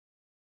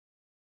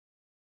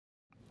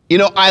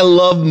I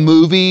love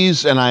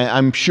movies, and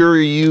I'm sure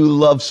you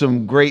love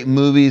some great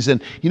movies.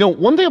 And,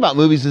 one thing about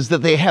movies is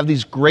that they have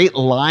these great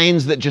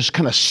lines that just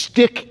kind of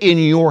stick in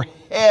your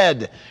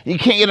head. You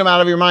can't get them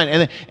out of your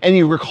mind. And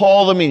you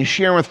recall them and you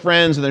share them with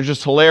friends, and they're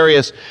just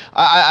hilarious.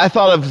 I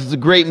thought of the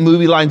great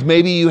movie lines.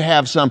 Maybe you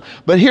have some.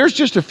 But here's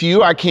just a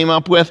few I came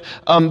up with.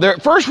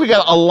 First, we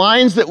got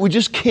lines that we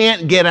just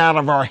can't get out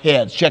of our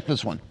heads. Check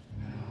this one.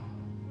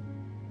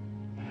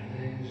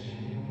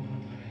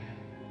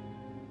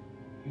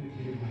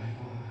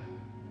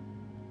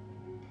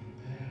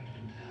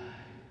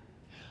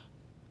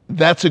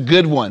 That's a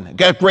good one.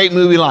 Got a great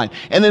movie line.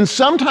 And then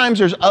sometimes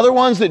there's other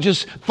ones that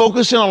just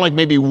focus in on like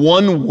maybe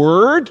one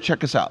word.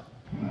 Check us out.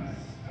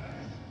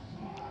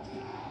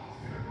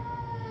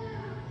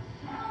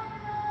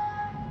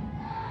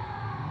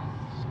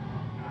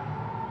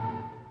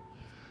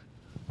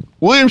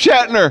 William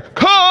Shatner,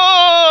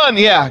 con!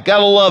 Yeah,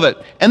 gotta love it.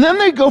 And then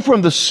they go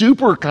from the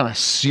super kind of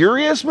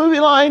serious movie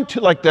line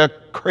to like the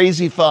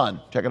crazy fun.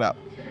 Check it out.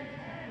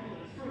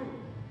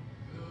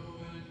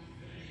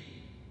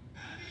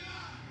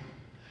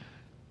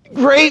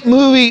 Great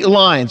movie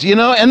lines,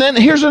 and then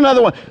here's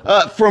another one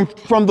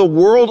from the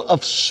world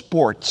of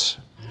sports.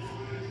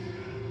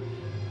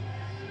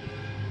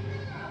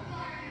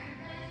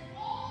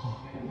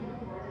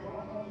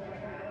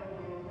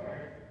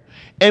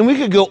 And we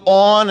could go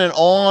on and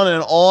on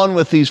and on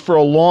with these for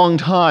a long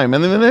time.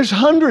 And then there's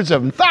hundreds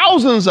of them,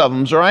 thousands of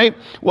them, right?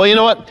 Well, you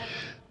know what?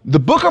 The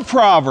book of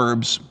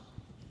Proverbs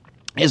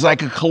is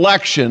like a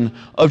collection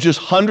of just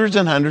hundreds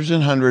and hundreds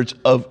and hundreds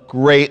of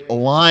great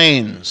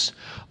lines.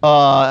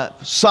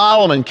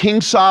 King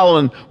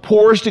Solomon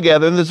pours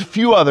together, and there's a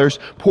few others,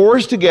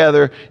 pours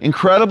together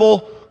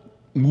incredible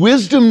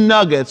wisdom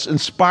nuggets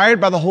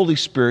inspired by the Holy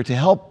Spirit to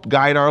help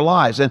guide our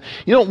lives. And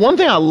one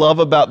thing I love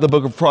about the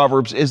book of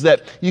Proverbs is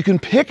that you can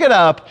pick it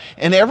up,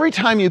 and every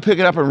time you pick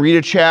it up and read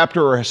a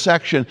chapter or a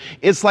section,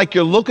 it's like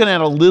you're looking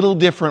at a little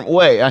different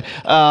way.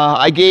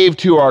 I gave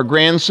to our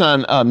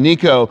grandson,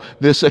 Nico,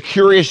 this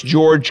Curious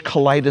George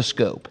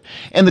kaleidoscope.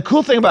 And the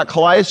cool thing about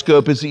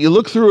kaleidoscope is that you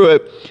look through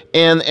it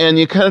and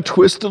you kind of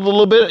twist it a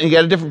little bit and you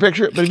get a different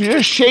picture. But if you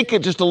just shake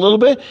it just a little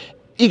bit,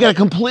 you get a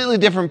completely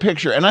different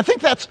picture. And I think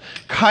that's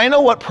kind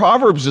of what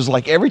Proverbs is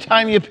like. Every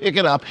time you pick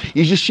it up,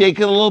 you just shake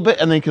it a little bit,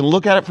 and then you can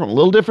look at it from a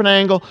little different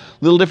angle,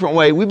 a little different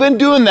way. We've been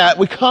doing that.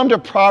 We come to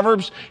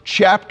Proverbs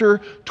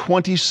chapter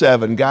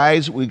 27.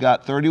 Guys, we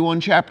got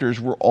 31 chapters.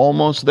 We're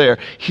almost there.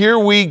 Here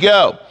we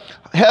go.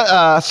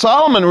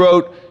 Solomon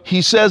wrote,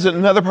 he says in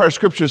another part of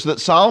Scriptures that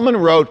Solomon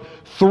wrote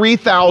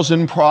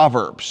 3,000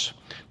 Proverbs.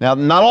 Now,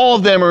 not all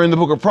of them are in the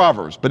book of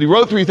Proverbs, but he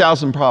wrote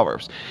 3,000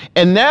 Proverbs.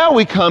 And now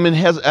we come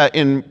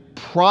in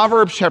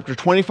Proverbs chapter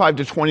 25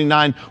 to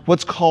 29,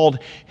 what's called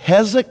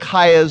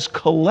Hezekiah's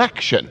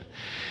collection.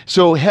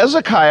 So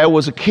Hezekiah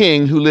was a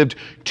king who lived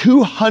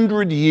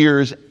 200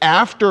 years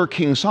after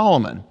King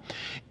Solomon.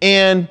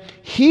 And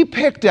he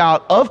picked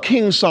out of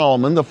King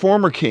Solomon, the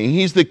former king,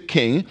 he's the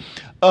king,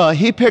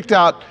 he picked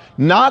out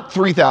not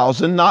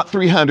 3,000, not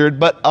 300,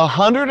 but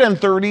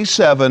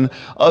 137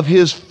 of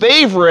his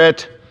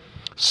favorite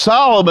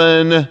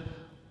Solomon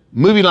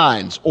movie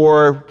lines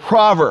or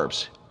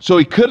Proverbs. So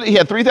he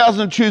had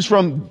 3,000 to choose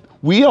from.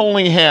 We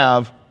only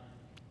have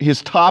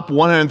his top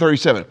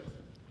 137.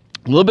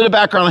 A little bit of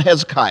background on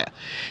Hezekiah.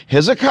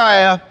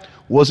 Hezekiah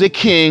was a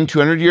king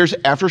 200 years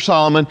after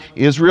Solomon.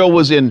 Israel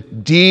was in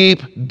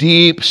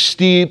deep,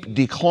 steep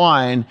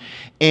decline,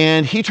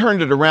 and he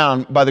turned it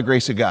around by the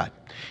grace of God.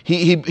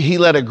 He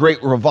led a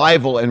great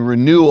revival and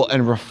renewal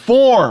and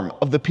reform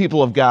of the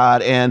people of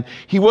God, and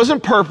he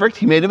wasn't perfect.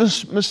 He made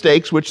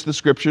mistakes, which the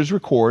scriptures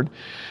record,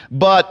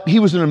 but he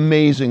was an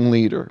amazing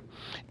leader.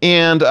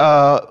 And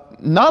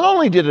not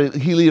only did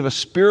he lead a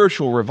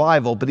spiritual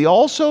revival, but he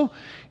also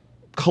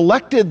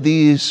collected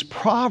these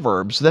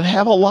proverbs that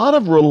have a lot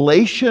of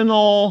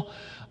relational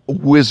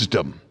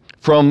wisdom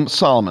from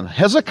Solomon.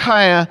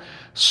 Hezekiah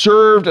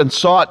served and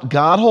sought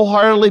God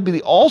wholeheartedly, but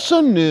he also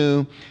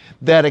knew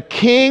that a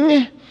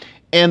king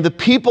and the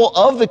people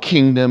of the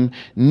kingdom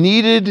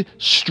needed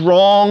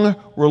strong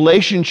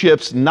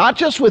relationships, not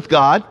just with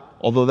God,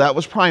 although that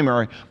was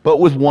primary,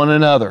 but with one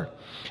another.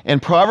 And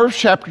Proverbs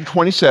chapter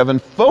 27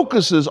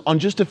 focuses on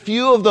just a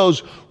few of those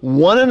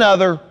one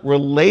another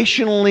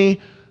relationally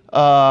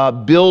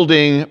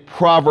building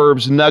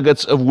Proverbs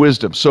nuggets of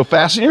wisdom. So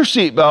fasten your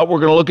seatbelt. We're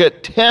going to look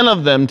at 10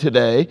 of them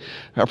today.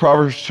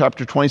 Proverbs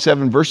chapter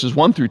 27 verses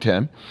 1 through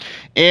 10.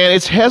 And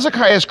it's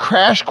Hezekiah's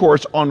crash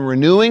course on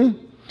renewing,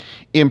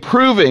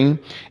 improving,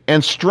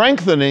 and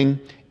strengthening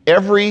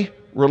every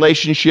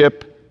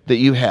relationship that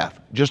you have.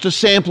 Just a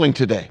sampling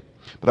today.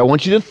 But I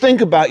want you to think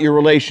about your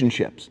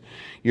relationships.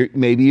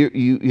 Maybe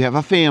you have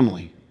a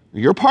family.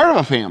 You're part of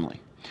a family.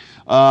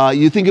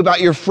 You think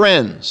about your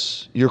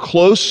friends, your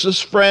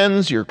closest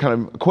friends, your kind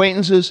of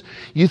acquaintances.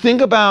 You think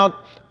about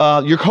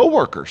your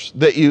coworkers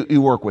that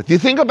you work with. You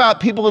think about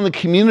people in the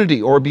community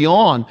or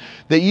beyond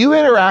that you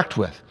interact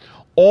with.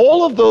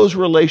 All of those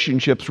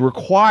relationships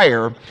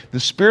require the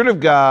Spirit of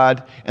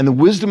God and the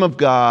wisdom of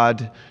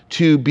God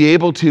to be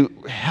able to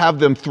have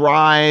them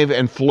thrive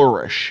and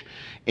flourish.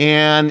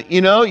 And,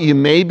 you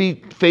may be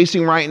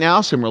facing right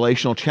now some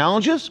relational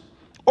challenges,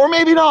 or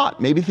maybe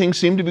not. Maybe things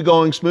seem to be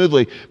going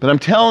smoothly. But I'm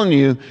telling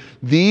you,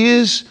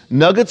 these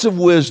nuggets of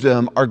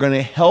wisdom are going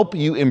to help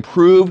you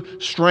improve,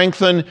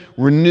 strengthen,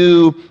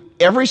 renew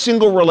every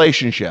single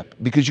relationship,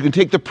 because you can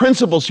take the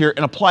principles here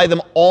and apply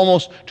them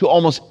to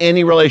almost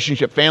any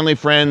relationship, family,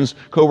 friends,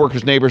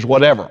 coworkers, neighbors,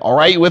 whatever. All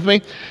right, you with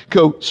me?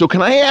 So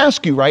can I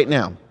ask you right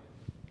now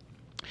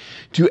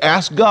to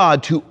ask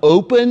God to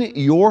open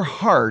your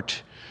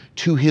heart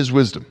to His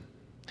wisdom?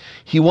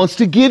 He wants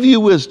to give you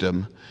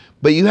wisdom,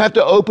 but you have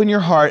to open your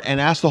heart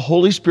and ask the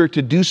Holy Spirit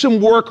to do some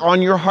work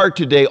on your heart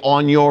today,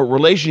 on your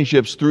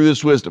relationships through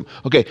this wisdom.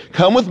 Okay,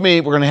 come with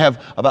me. We're going to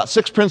have about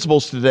 6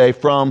 principles today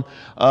from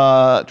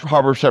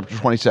Proverbs chapter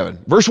 27.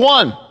 Verse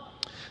 1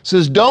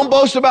 says, "Don't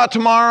boast about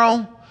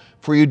tomorrow,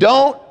 for you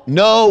don't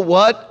know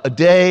what a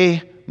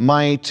day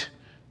might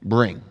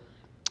bring."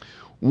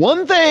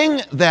 One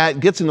thing that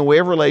gets in the way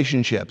of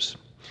relationships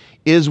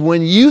is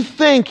when you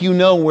think you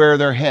know where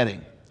they're heading,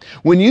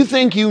 when you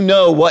think you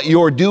know what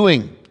you're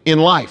doing in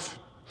life.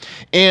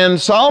 And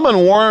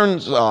Solomon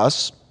warns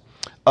us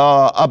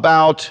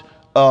about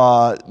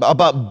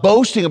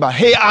boasting about,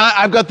 hey,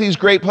 I've got these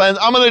great plans.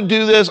 I'm going to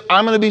do this.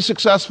 I'm going to be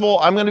successful.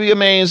 I'm going to be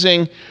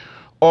amazing.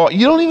 Or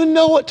you don't even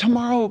know what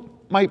tomorrow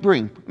might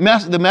bring.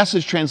 The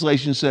Message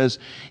translation says,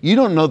 you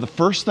don't know the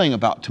first thing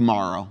about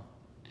tomorrow.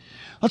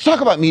 Let's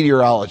talk about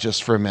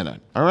meteorologists for a minute,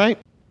 all right?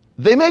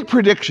 They make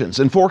predictions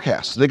and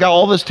forecasts. They got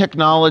all this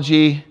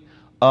technology,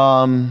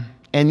 and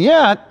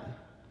yet,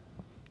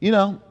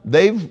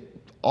 they've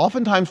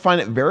oftentimes find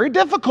it very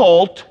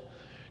difficult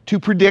to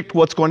predict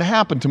what's going to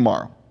happen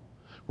tomorrow,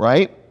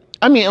 right?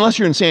 I mean, unless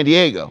you're in San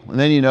Diego, and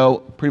then you know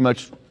pretty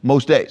much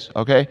most days,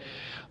 okay?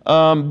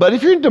 But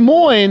if you're in Des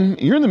Moines,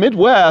 you're in the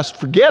Midwest,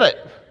 forget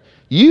it.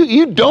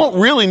 You don't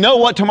really know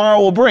what tomorrow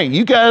will bring.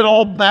 You got it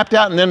all mapped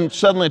out, and then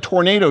suddenly a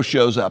tornado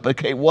shows up.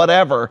 Okay,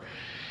 whatever.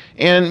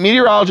 And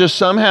meteorologists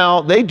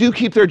somehow, they do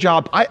keep their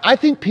job. I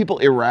think people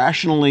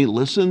irrationally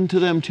listen to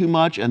them too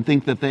much and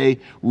think that they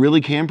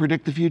really can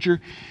predict the future.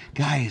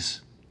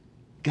 Guys,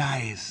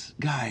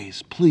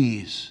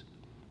 please.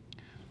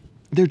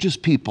 They're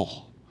just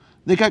people.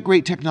 They got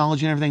great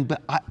technology and everything,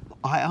 but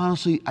I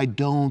honestly, I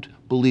don't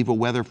believe a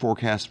weather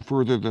forecast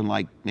further than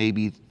like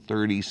maybe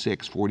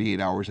 36, 48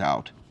 hours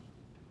out.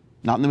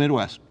 Not in the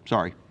Midwest,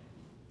 sorry.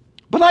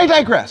 But I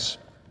digress.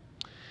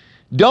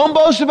 Don't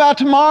boast about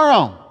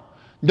tomorrow.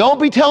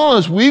 Don't be telling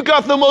us we've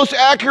got the most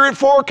accurate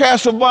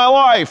forecast of my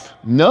life.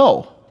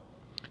 No.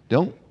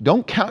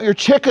 Don't count your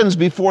chickens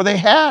before they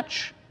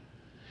hatch.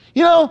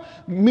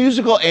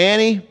 Musical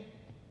Annie,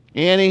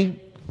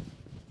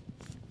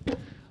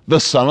 the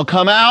sun will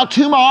come out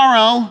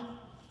tomorrow.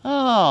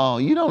 Oh,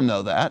 you don't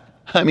know that.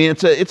 I mean,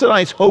 it's a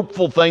nice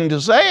hopeful thing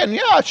to say, and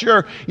yeah,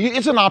 sure,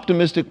 it's an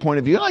optimistic point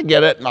of view, and I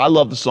get it, and I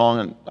love the song,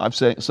 and I've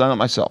sung it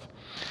myself.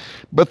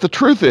 But the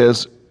truth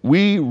is,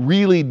 we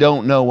really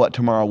don't know what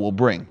tomorrow will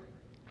bring.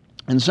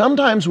 And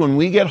sometimes when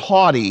we get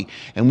haughty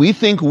and we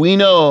think we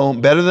know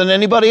better than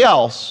anybody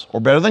else, or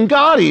better than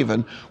God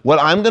even, what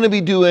I'm going to be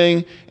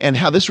doing and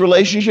how this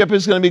relationship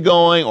is going to be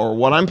going, or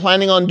what I'm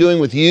planning on doing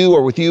with you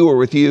or with you or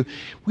with you,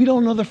 we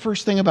don't know the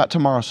first thing about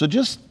tomorrow. So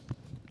just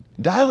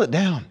dial it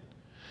down.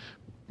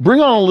 Bring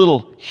on a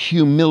little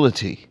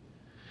humility.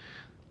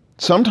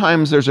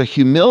 Sometimes there's a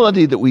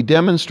humility that we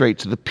demonstrate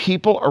to the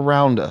people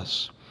around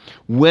us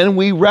when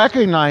we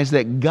recognize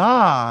that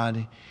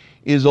God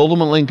is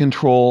ultimately in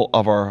control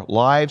of our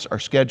lives, our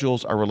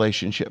schedules, our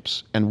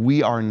relationships, and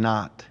we are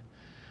not.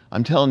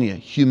 I'm telling you,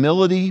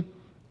 humility,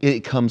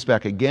 it comes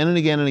back again and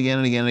again and again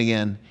and again and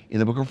again in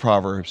the book of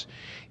Proverbs,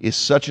 is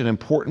such an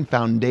important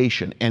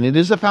foundation, and it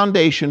is a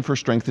foundation for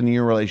strengthening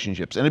your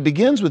relationships. And it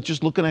begins with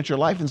just looking at your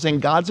life and saying,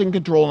 God's in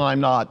control and I'm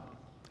not.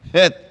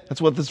 That's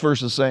what this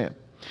verse is saying.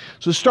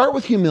 So start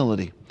with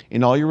humility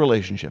in all your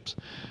relationships.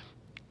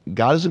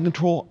 God is in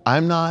control,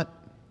 I'm not.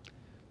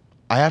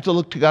 I have to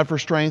look to God for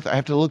strength. I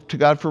have to look to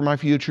God for my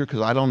future because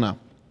I don't know.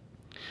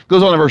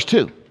 Goes on to verse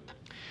 2.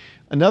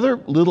 Another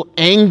little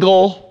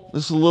angle,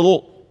 this is a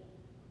little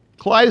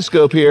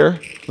kaleidoscope here,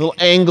 little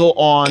angle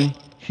on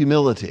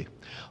humility.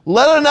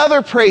 Let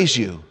another praise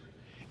you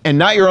and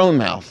not your own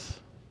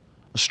mouth,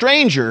 a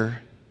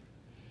stranger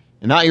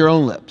and not your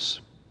own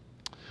lips.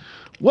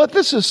 What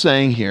this is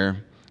saying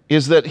here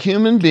is that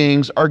human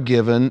beings are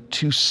given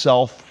to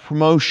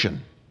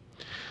self-promotion.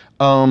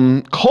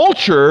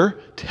 Culture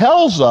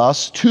tells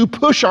us to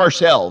push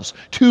ourselves,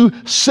 to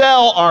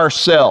sell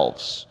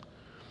ourselves.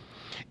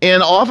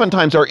 And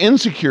oftentimes our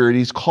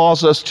insecurities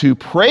cause us to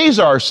praise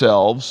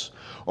ourselves,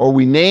 or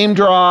we name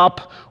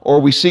drop, or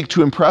we seek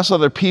to impress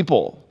other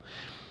people.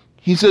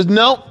 He says,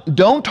 no,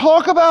 don't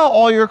talk about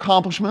all your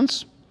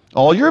accomplishments,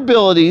 all your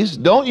abilities.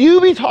 Don't you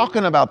be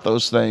talking about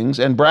those things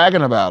and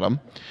bragging about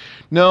them.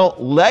 No,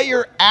 let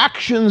your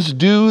actions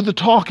do the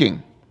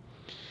talking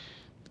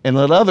and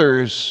let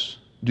others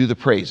do the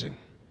praising.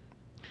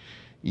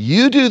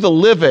 You do the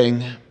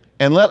living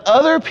and let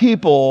other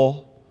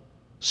people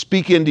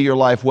speak into your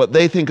life what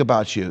they think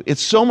about you.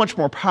 It's so much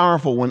more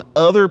powerful when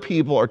other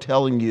people are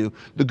telling you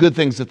the good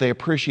things that they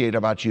appreciate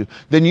about you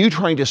than you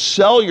trying to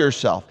sell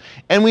yourself.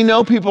 And we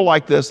know people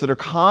like this that are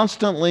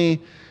constantly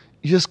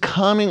just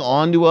coming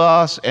onto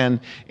us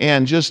and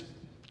just,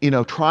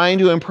 trying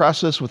to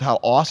impress us with how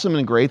awesome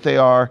and great they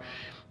are.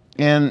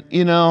 And,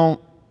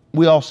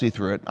 we all see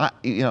through it.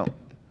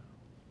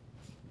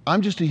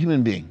 I'm just a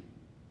human being.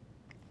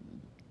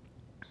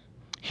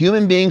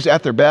 Human beings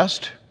at their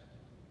best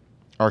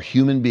are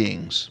human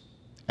beings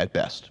at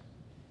best.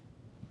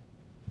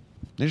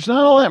 They're just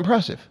not all that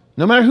impressive,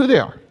 no matter who they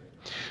are.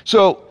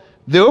 So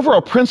the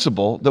overall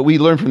principle that we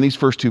learn from these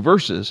first two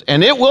verses,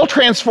 and it will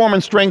transform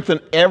and strengthen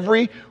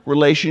every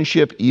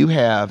relationship you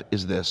have,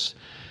 is this: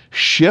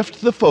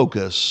 shift the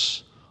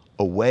focus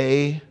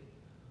away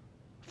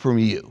from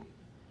you.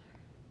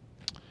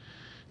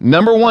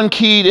 Number one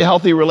key to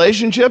healthy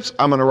relationships,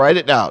 I'm going to write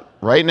it out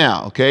right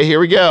now. Okay, here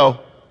we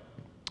go.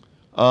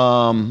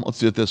 Let's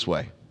do it this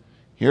way.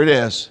 Here it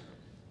is.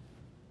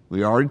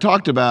 We already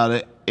talked about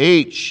it.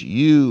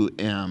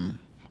 H-U-M.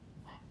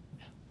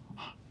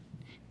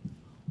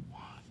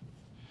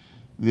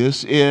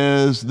 This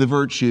is the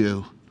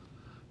virtue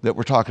that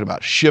we're talking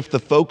about. Shift the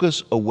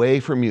focus away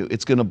from you.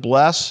 It's going to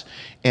bless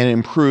and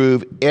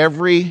improve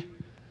every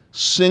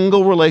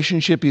single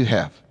relationship you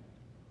have.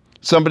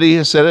 Somebody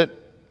has said it.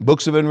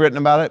 Books have been written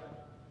about it.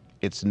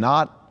 It's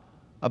not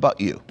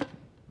about you.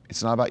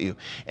 It's not about you.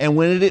 And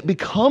when it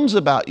becomes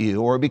about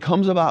you or it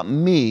becomes about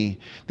me,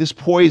 this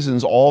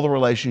poisons all the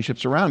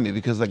relationships around me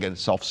because I get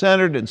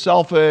self-centered and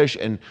selfish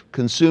and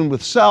consumed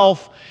with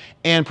self.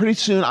 And pretty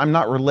soon I'm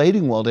not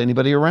relating well to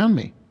anybody around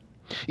me.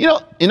 In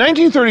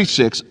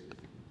 1936,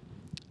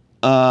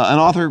 an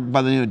author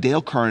by the name of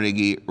Dale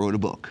Carnegie wrote a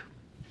book,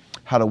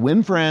 How to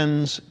Win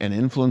Friends and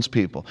Influence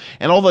People.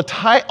 And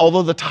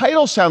although the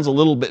title sounds a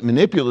little bit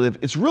manipulative,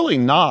 it's really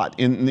not.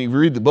 When you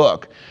read the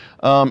book,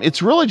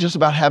 it's really just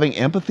about having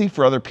empathy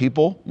for other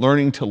people,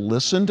 learning to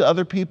listen to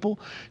other people,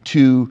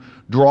 to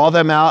draw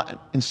them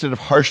out instead of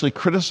harshly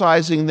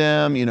criticizing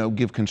them,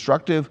 give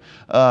constructive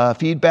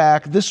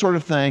feedback, this sort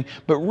of thing.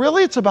 But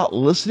really it's about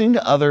listening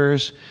to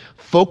others,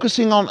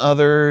 focusing on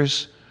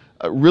others,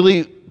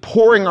 really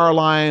pouring our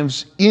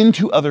lives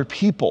into other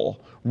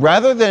people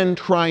rather than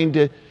trying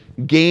to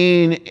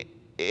gain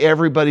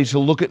everybody to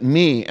look at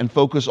me and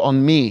focus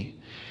on me.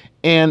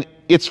 And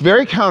it's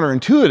very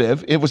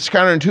counterintuitive. It was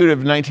counterintuitive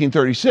in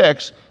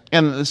 1936,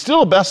 and it's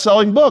still a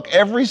best-selling book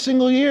every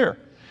single year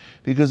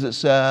because it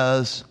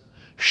says,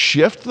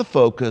 shift the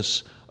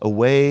focus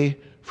away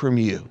from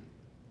you.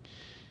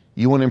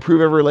 You want to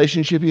improve every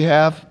relationship you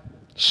have?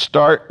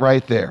 Start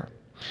right there.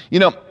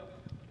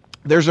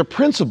 There's a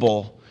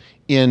principle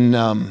in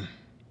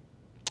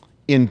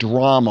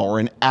drama or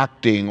in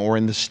acting or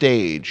in the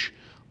stage.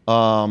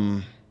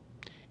 And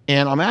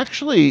I'm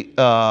actually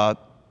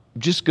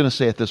just going to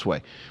say it this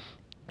way.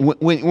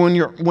 When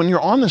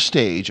you're on the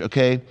stage,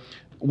 okay,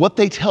 what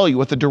they tell you,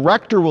 what the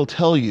director will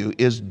tell you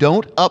is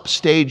don't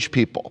upstage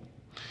people.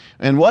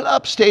 And what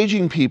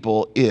upstaging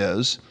people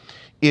is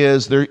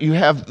there you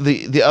have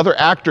the other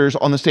actors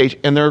on the stage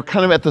and they're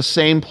kind of at the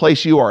same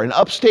place you are. And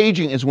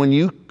upstaging is when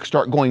you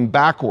start going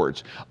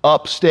backwards,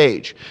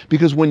 upstage.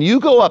 Because when you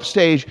go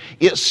upstage,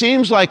 it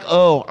seems like,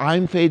 oh,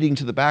 I'm fading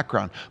to the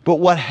background. But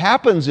what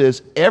happens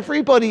is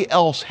everybody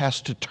else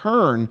has to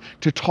turn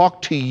to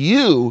talk to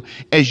you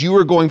as you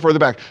are going further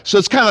back. So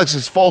it's kind of like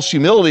this false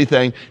humility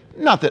thing.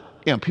 Not that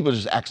people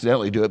just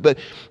accidentally do it,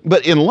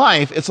 but in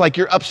life, it's like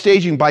you're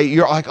upstaging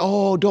you're like,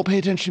 oh, don't pay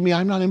attention to me,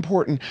 I'm not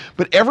important.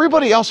 But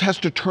everybody else has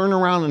to turn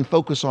around and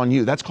focus on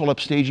you. That's called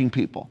upstaging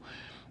people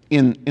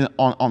on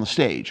the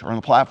stage or on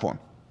the platform.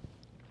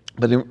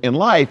 But in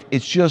life,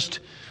 it's just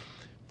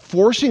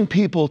forcing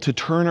people to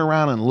turn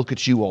around and look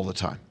at you all the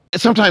time.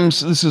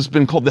 Sometimes this has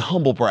been called the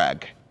humble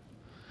brag.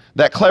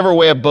 That clever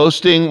way of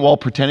boasting while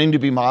pretending to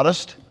be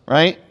modest,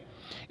 right?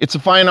 It's a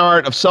fine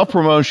art of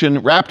self-promotion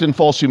wrapped in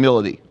false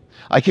humility.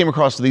 I came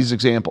across these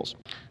examples.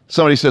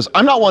 Somebody says,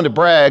 I'm not one to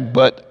brag,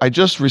 but I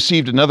just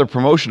received another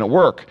promotion at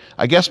work.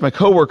 I guess my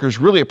coworkers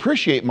really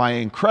appreciate my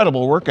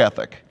incredible work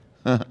ethic.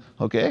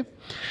 Okay.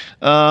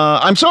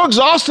 I'm so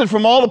exhausted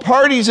from all the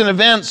parties and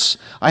events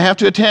I have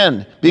to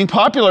attend. Being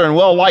popular and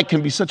well-liked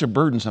can be such a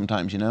burden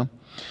sometimes,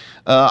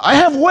 I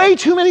have way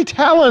too many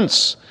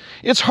talents.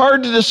 It's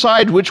hard to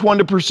decide which one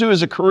to pursue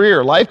as a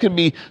career. Life can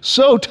be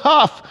so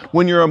tough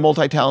when you're a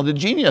multi-talented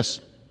genius,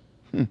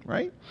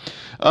 right?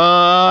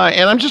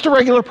 And I'm just a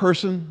regular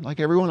person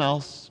like everyone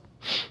else.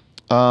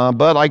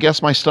 But I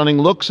guess my stunning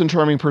looks and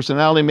charming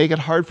personality make it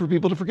hard for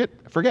people to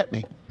forget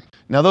me.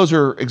 Now, those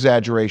are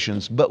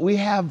exaggerations, but we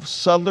have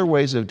subtler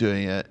ways of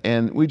doing it,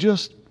 and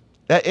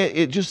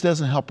it just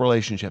doesn't help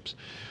relationships.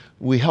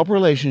 We help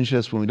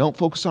relationships when we don't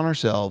focus on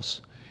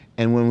ourselves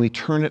and when we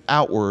turn it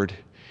outward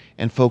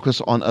and focus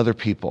on other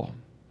people.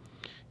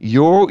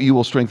 You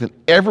will strengthen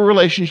every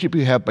relationship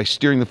you have by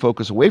steering the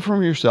focus away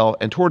from yourself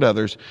and toward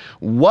others.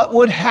 What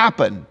would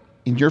happen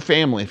in your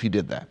family if you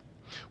did that?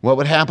 What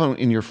would happen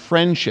in your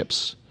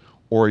friendships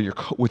or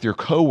with your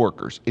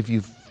coworkers if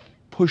you've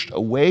pushed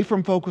away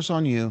from focus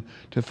on you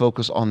to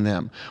focus on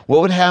them?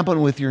 What would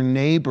happen with your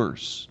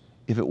neighbors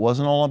if it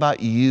wasn't all about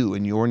you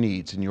and your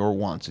needs and your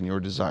wants and your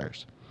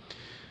desires?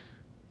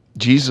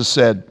 Jesus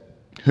said,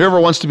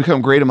 whoever wants to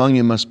become great among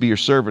you must be your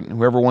servant, and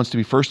whoever wants to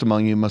be first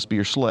among you must be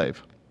your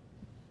slave.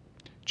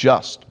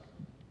 Just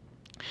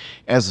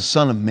as the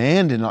Son of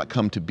Man did not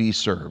come to be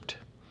served,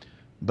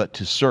 but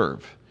to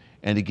serve,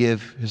 and to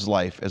give his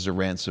life as a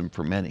ransom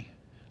for many.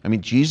 I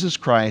mean, Jesus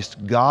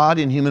Christ, God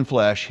in human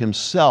flesh,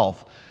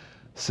 himself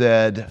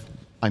said,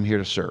 I'm here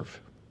to serve.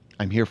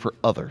 I'm here for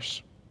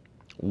others.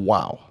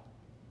 Wow.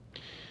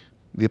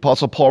 The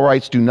Apostle Paul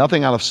writes, do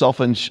nothing out of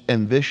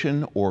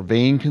self-ambition or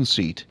vain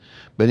conceit,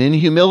 but in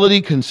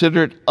humility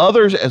consider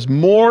others as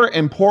more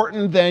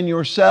important than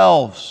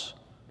yourselves.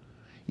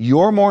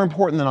 You're more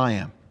important than I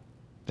am.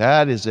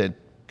 That is a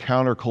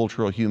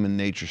countercultural human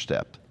nature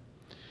step.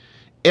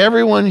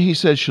 Everyone, he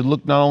says, should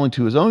look not only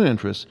to his own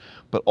interests,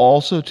 but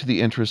also to the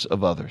interests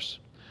of others.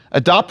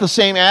 Adopt the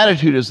same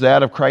attitude as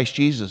that of Christ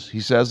Jesus, he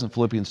says in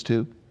Philippians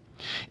 2.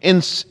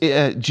 In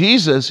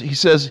Jesus, he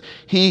says,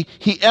 he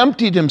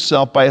emptied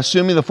himself by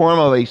assuming the form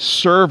of a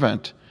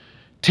servant,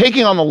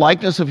 taking on the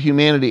likeness of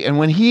humanity. And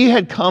when he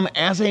had come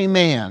as a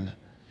man,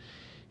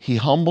 he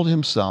humbled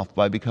himself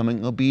by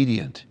becoming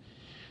obedient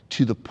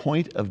to the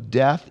point of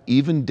death,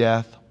 even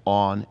death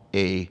on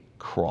a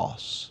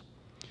cross.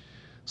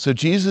 So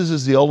Jesus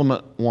is the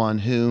ultimate one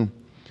who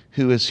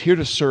is here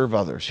to serve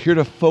others, here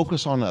to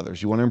focus on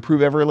others. You want to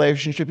improve every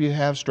relationship you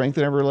have,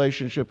 strengthen every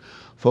relationship,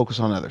 focus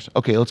on others.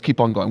 Okay, let's keep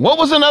on going. What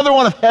was another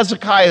one of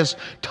Hezekiah's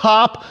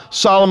top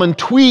Solomon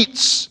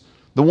tweets?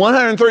 The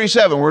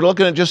 137, we're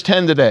looking at just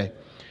 10 today.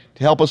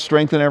 To help us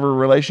strengthen every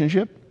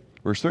relationship,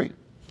 verse 3.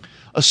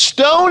 A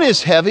stone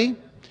is heavy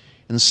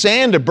and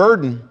sand a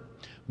burden,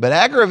 but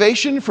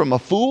aggravation from a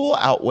fool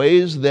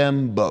outweighs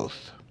them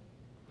both.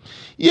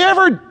 You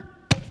ever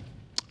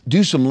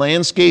do some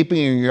landscaping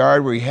in your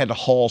yard where you had to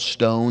haul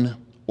stone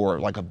or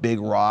like a big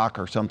rock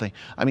or something?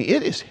 I mean,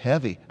 it is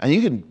heavy, and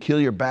you can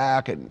kill your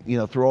back and,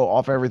 throw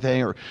off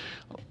everything, or,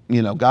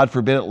 God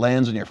forbid it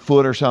lands on your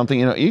foot or something.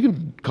 You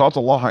can cause a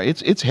lot of harm.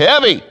 It's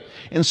heavy.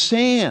 And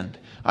sand.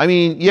 I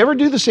mean, you ever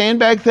do the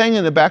sandbag thing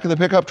in the back of the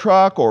pickup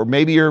truck, or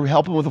maybe you're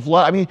helping with a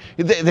flood? I mean,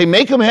 they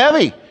make them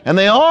heavy, and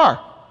they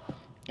are.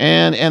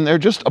 And they're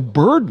just a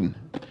burden.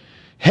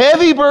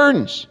 Heavy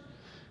burdens.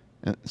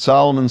 And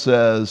Solomon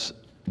says,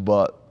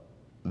 but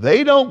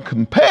they don't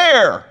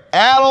compare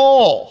at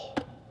all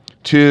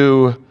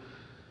to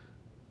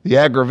the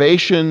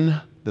aggravation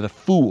that a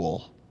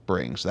fool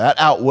brings. That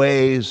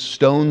outweighs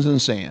stones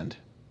and sand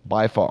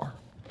by far.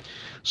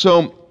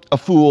 So a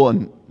fool,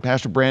 and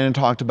Pastor Brandon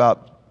talked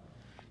about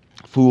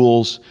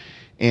fools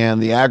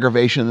and the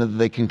aggravation that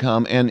they can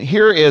come. And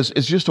here is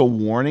just a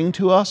warning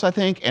to us, I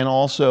think, and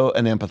also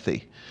an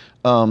empathy.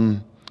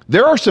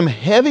 There are some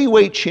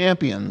heavyweight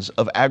champions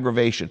of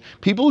aggravation.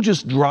 People who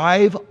just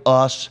drive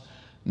us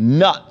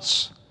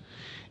nuts.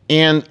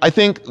 And I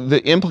think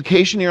the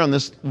implication here on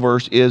this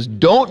verse is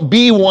don't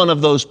be one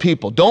of those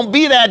people. Don't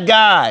be that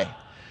guy.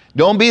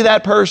 Don't be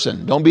that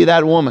person. Don't be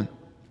that woman.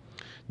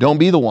 Don't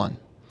be the one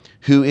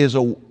who is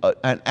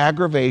an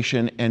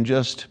aggravation and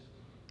just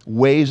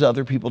weighs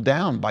other people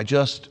down by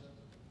just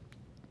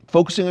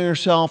focusing on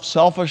yourself,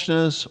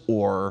 selfishness,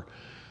 or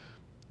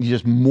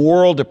just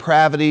moral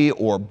depravity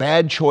or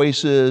bad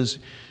choices.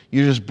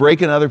 You're just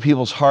breaking other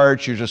people's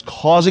hearts. You're just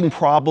causing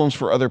problems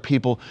for other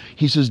people.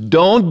 He says,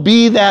 don't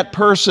be that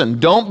person.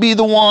 Don't be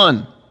the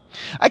one.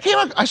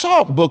 I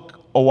saw a book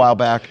a while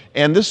back,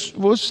 and this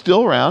was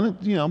still around,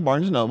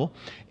 Barnes & Noble,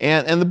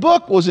 and the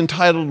book was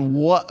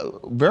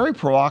entitled, very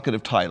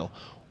provocative title,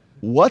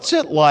 What's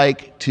It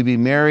Like to Be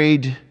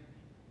Married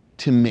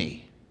to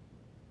Me?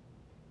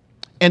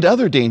 And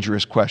Other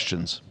Dangerous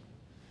Questions.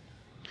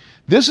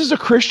 This is a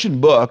Christian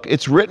book.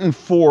 It's written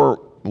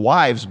for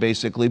wives,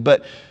 basically,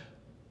 but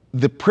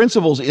the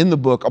principles in the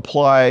book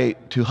apply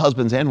to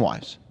husbands and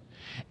wives.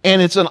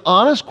 And it's an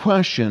honest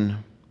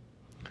question.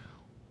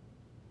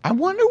 I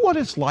wonder what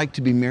it's like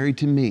to be married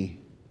to me.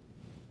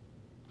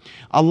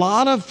 A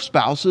lot of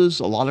spouses,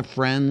 a lot of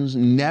friends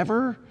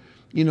never,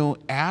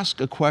 ask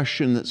a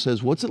question that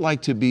says, what's it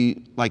like to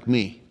be like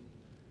me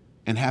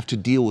and have to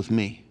deal with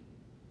me?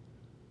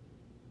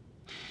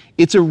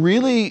 It's a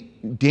really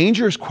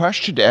dangerous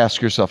question to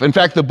ask yourself. In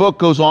fact, the book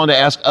goes on to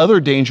ask other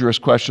dangerous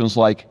questions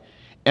like,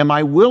 am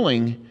I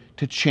willing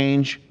to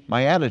change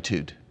my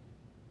attitude?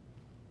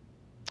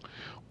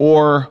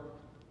 Or,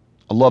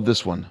 I love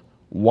this one,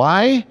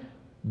 why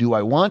do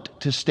I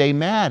want to stay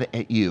mad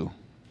at you?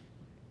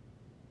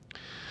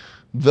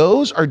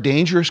 Those are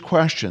dangerous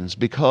questions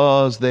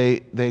because they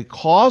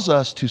cause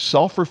us to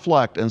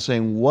self-reflect and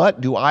saying,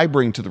 what do I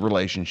bring to the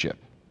relationship?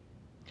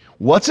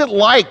 What's it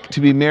like to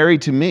be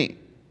married to me?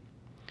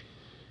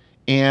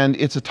 And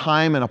it's a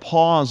time and a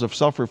pause of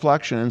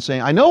self-reflection and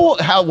saying, I know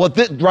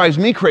what drives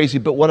me crazy,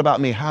 but what about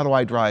me? How do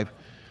I drive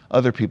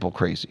other people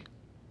crazy?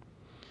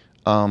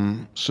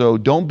 So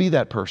don't be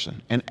that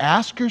person. And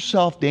ask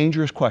yourself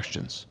dangerous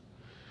questions.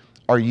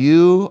 Are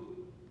you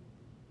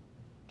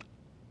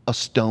a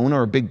stone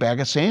or a big bag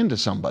of sand to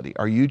somebody?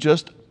 Are you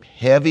just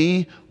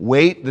heavy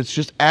weight that's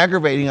just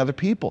aggravating other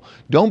people?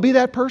 Don't be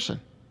that person.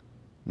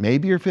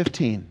 Maybe you're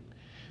 15.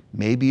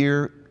 Maybe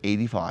you're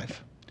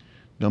 85.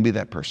 Don't be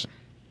that person.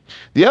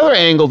 The other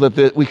angle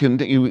that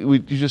we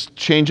just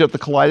change up the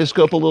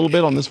kaleidoscope a little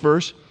bit on this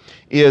verse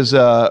is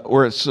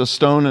where it's a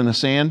stone and a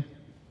sand.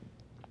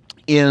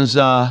 Is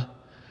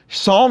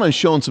Solomon's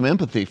showing some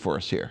empathy for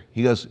us here.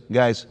 He goes,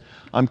 guys,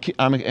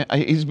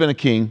 he's been a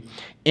king,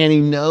 and he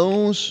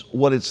knows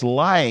what it's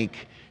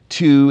like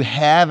to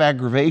have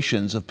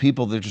aggravations of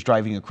people that are just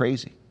driving you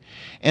crazy.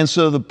 And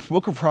so the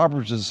book of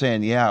Proverbs is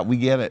saying, yeah, we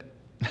get it.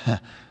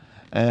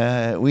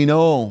 We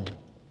know.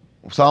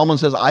 Solomon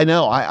says, I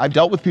know, I've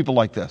dealt with people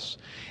like this.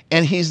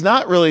 And he's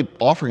not really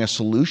offering a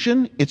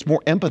solution. It's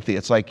more empathy.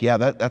 It's like, yeah,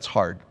 that's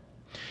hard.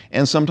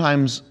 And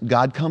sometimes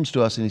God comes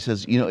to us and he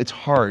says, it's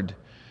hard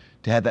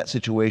to have that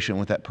situation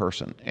with that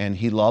person. And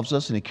he loves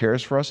us and he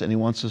cares for us and he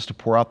wants us to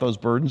pour out those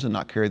burdens and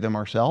not carry them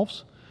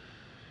ourselves.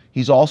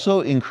 He's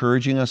also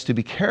encouraging us to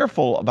be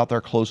careful about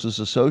our closest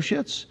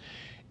associates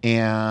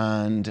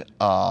and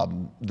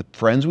the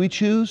friends we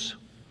choose.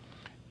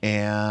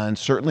 And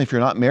certainly if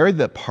you're not married,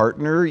 the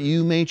partner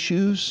you may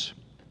choose.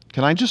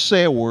 Can I just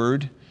say a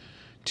word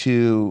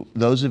to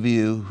those of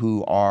you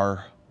who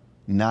are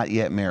not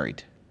yet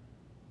married,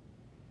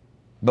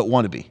 but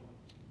want to be?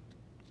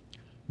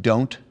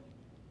 Don't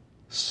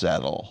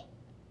settle.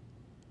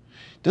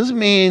 Doesn't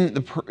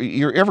mean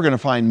you're ever going to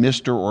find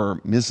Mr. or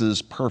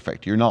Mrs.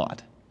 Perfect. You're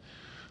not.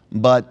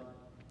 But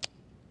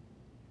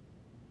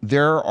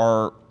there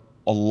are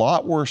a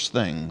lot worse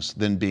things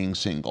than being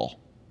single.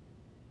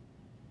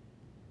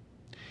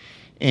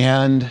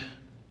 And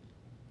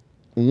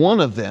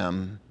one of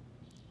them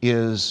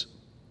is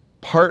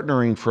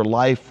partnering for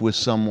life with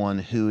someone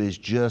who is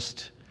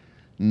just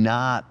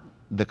not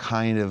the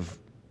kind of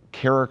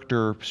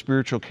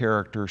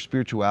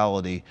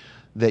spirituality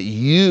that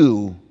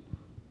you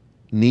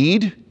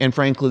need and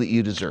frankly that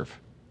you deserve.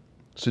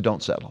 So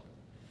don't settle.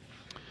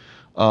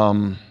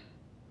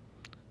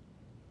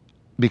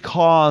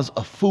 Because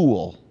a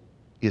fool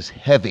is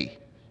heavy,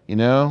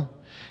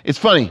 It's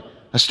funny.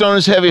 A stone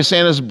is heavy, a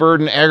sand is a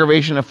burden,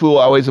 aggravation, a fool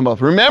outweighs them both.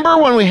 Remember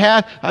when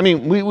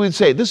we would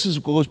say,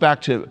 goes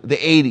back to the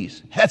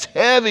 80s. That's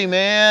heavy,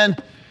 man.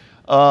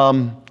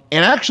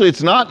 And actually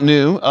it's not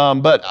new,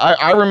 but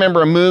I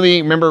remember a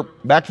movie,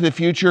 Back to the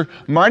Future.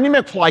 Marty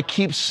McFly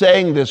keeps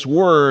saying this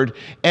word,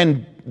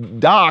 and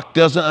Doc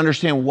doesn't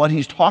understand what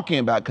he's talking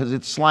about because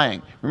it's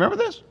slang. Remember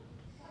this?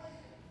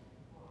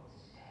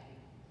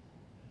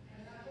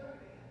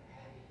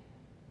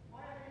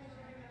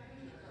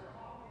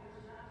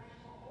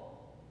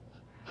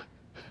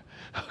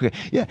 Okay,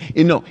 yeah,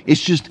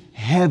 it's just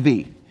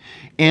heavy.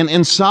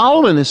 And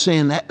Solomon is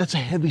saying that's a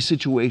heavy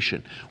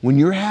situation when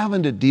you're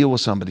having to deal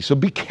with somebody. So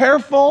be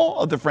careful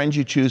of the friends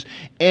you choose.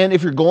 And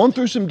if you're going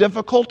through some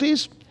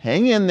difficulties,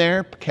 hang in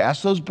there,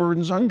 cast those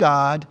burdens on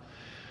God,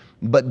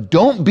 but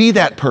don't be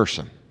that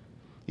person.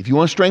 If you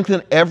want to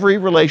strengthen every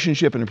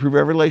relationship and improve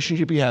every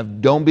relationship you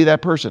have, don't be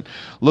that person.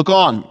 Look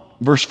on,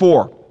 verse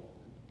 4.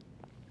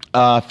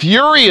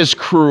 Fury is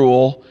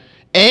cruel,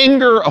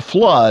 anger a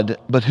flood,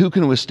 but who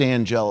can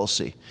withstand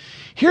jealousy?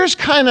 Here's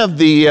kind of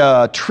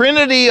the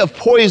trinity of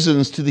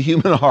poisons to the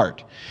human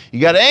heart.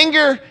 You got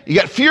anger, you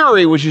got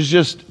fury, which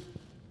is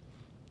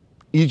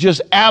you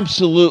just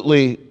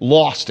absolutely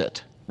lost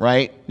it,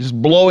 right? Just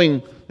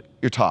blowing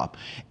your top.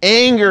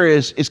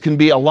 Anger can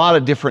be a lot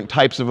of different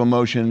types of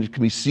emotion. It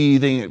can be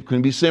seething, it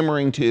can be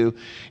simmering too,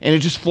 and it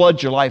just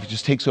floods your life. It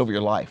just takes over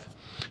your life.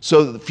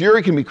 So the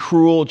fury can be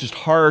cruel, just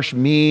harsh,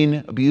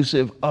 mean,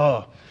 abusive.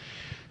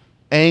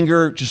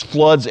 Anger just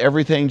floods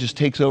everything, just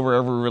takes over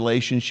every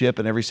relationship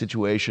and every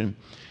situation.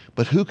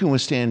 But who can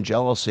withstand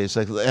jealousy? It's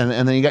like,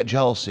 and then you got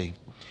jealousy.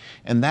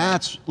 And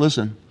that's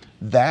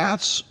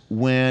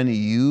when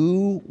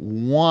you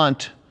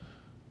want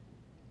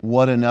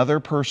what another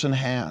person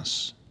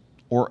has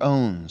or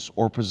owns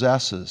or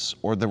possesses,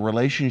 or the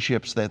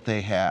relationships that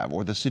they have,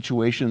 or the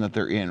situation that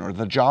they're in, or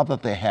the job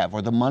that they have,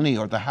 or the money,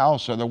 or the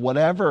house, or the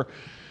whatever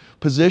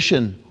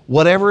position,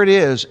 whatever it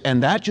is,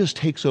 and that just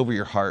takes over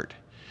your heart.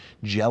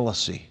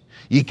 Jealousy.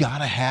 You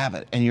gotta have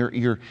it, and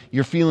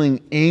you're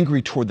feeling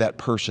angry toward that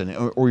person,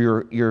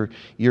 or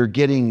you're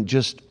getting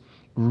just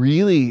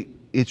really.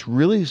 It's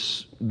really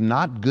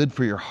not good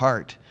for your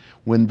heart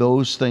when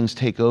those things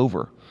take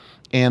over.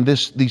 And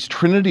these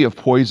trinity of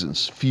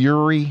poisons: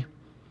 fury,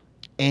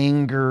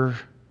 anger,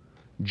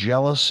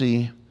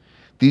 jealousy.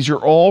 These are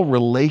all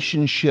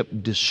relationship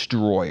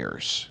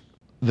destroyers.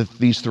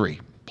 These three,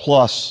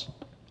 plus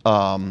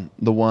the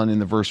one in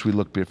the verse we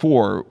looked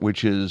before,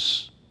 which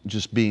is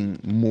just being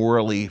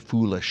morally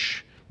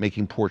foolish,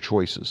 making poor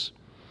choices.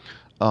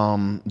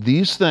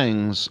 These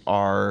things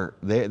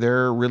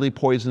they're really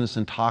poisonous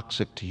and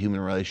toxic to human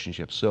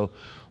relationships. So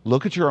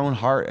look at your own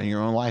heart and your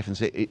own life and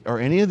say, are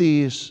any of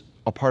these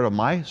a part of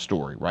my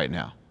story right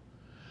now?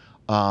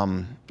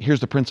 Here's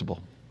the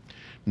principle.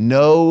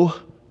 Know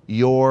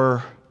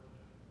your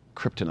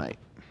kryptonite.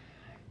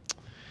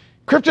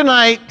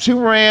 Kryptonite,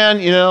 Superman,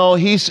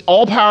 he's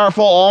all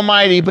powerful,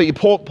 almighty, but you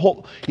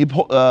pull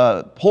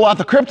out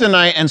the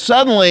kryptonite and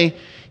suddenly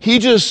he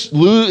just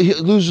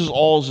loses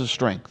all his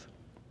strength.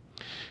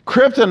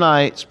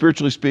 Kryptonite,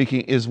 spiritually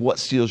speaking, is what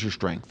steals your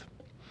strength.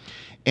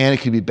 And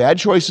it can be bad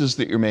choices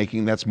that you're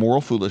making, that's moral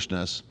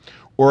foolishness,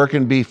 or it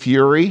can be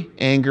fury,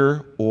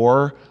 anger,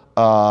 or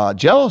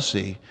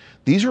jealousy.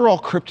 These are all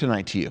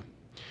kryptonite to you.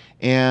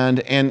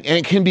 And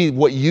it can be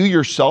what you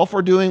yourself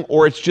are doing,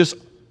 or it's just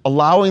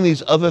allowing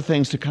these other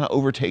things to kind of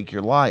overtake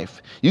your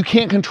life. You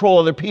can't control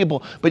other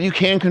people, but you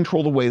can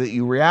control the way that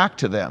you react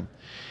to them.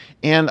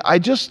 And I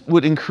just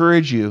would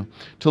encourage you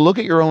to look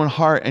at your own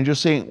heart and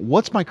just saying,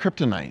 what's my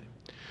kryptonite?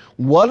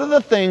 What are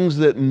the things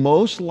that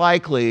most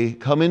likely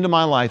come into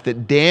my life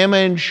that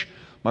damage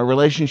my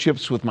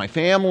relationships with my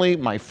family,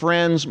 my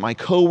friends, my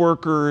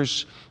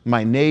coworkers,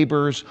 my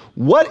neighbors?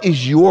 What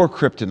is your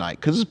kryptonite?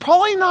 Because it's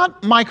probably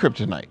not my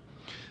kryptonite.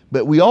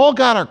 But we all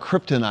got our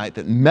kryptonite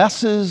that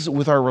messes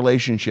with our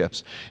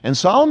relationships. And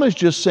Solomon is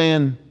just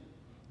saying,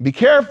 be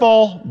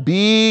careful,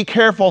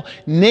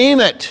 name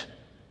it.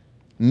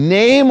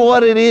 Name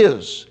what it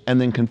is,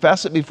 and then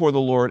confess it before the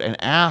Lord and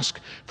ask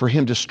for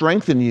Him to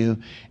strengthen you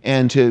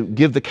and to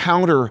give the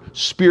counter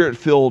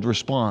spirit-filled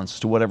response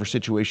to whatever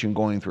situation you're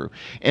going through.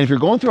 And if you're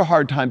going through a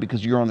hard time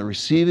because you're on the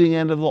receiving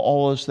end of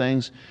all those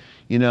things,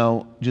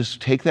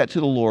 just take that to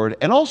the Lord,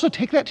 and also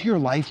take that to your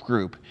life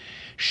group.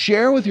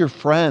 Share with your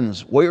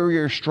friends where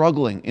you're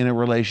struggling in a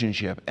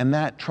relationship, and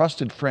that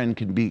trusted friend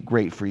can be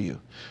great for you.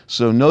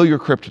 So know your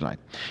kryptonite.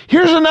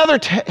 Here's another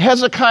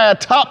Hezekiah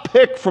top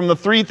pick from the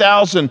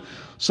 3,000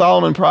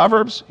 Solomon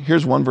Proverbs.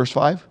 Here's 1 verse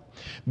 5.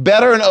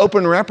 Better an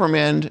open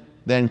reprimand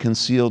than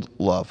concealed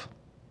love.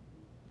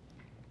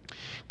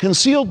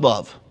 Concealed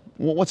love.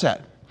 Well, what's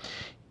that?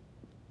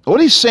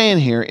 What he's saying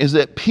here is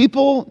that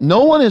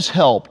no one is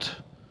helped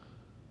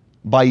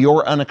by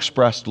your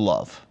unexpressed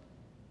love.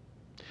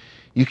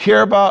 You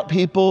care about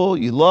people,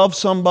 you love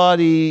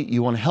somebody,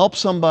 you want to help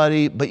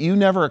somebody, but you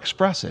never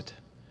express it.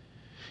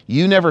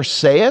 You never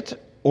say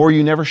it, or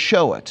you never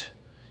show it.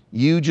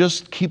 You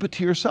just keep it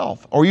to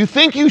yourself. Or you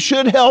think you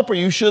should help or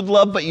you should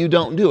love, but you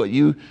don't do it.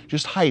 You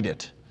just hide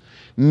it.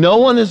 No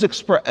one is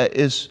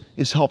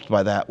helped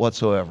by that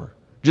whatsoever.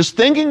 Just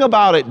thinking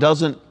about it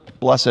doesn't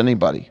bless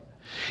anybody.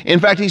 In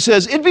fact, he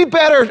says, it'd be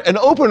better an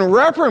open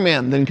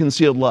reprimand than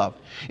concealed love.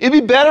 It'd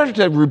be better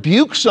to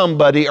rebuke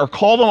somebody or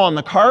call them on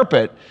the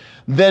carpet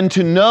than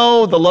to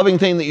know the loving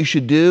thing that you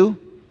should do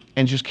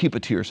and just keep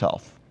it to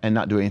yourself and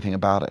not do anything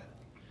about it.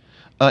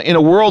 In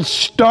a world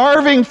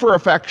starving for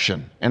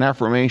affection and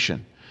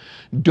affirmation,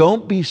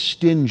 don't be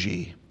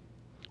stingy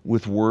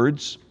with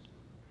words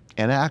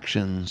and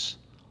actions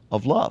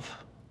of love.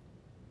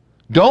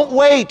 Don't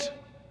wait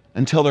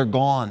until they're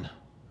gone.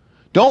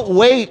 Don't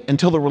wait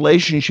until the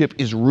relationship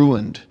is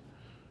ruined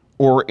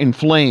or in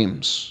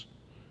flames.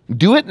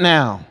 Do it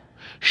now.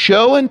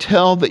 Show and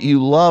tell that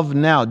you love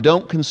now.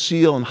 Don't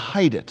conceal and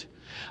hide it.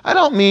 I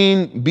don't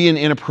mean being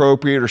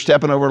inappropriate or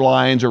stepping over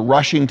lines or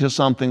rushing to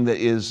something that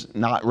is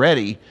not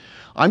ready.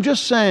 I'm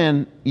just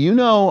saying, you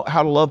know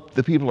how to love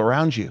the people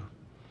around you.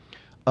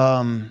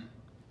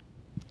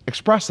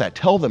 Express that.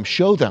 Tell them.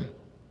 Show them.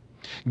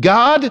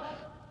 God,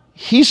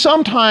 He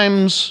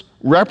sometimes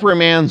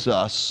reprimands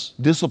us,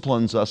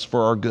 disciplines us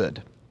for our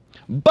good.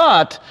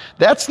 But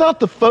that's not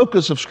the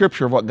focus of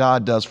Scripture of what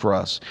God does for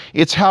us.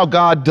 It's how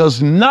God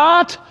does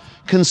not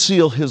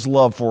conceal His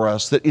love for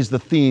us that is the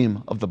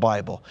theme of the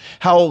Bible.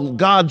 How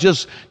God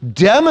just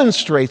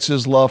demonstrates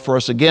His love for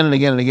us again and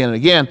again and again and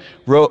again.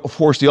 Of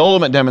course, the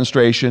ultimate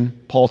demonstration,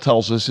 Paul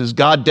tells us, is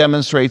God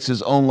demonstrates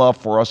His own love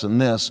for us in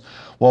this: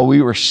 while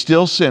we were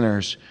still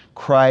sinners,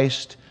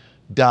 Christ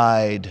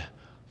died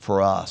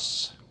for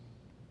us.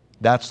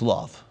 That's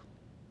love.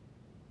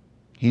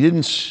 He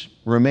didn't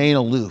remain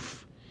aloof.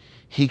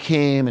 He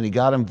came and He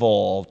got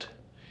involved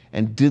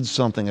and did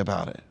something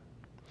about it.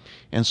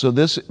 And so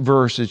this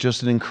verse is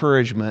just an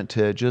encouragement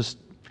to just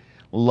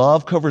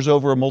love covers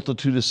over a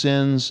multitude of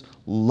sins.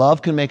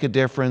 Love can make a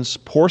difference.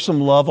 Pour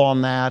some love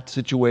on that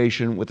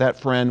situation with that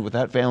friend, with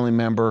that family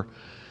member.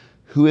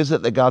 Who is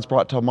it that God's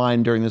brought to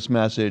mind during this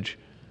message?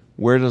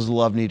 Where does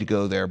love need to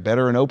go there?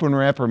 Better an open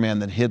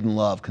reprimand than hidden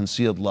love,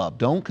 concealed love.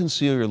 Don't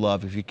conceal your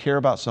love. If you care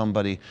about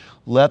somebody,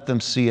 let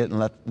them see it and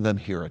let them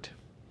hear it.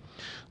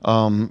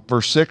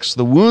 Verse 6,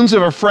 the wounds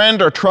of a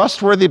friend are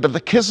trustworthy, but the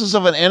kisses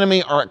of an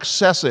enemy are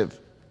excessive.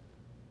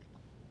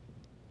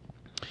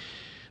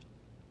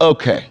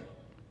 Okay.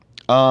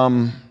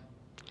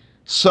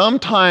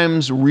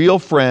 Sometimes real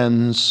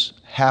friends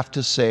have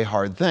to say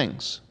hard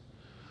things.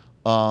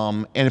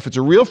 And if it's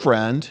a real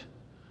friend,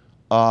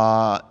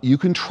 you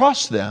can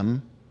trust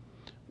them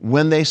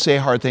when they say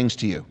hard things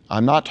to you.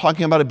 I'm not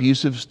talking about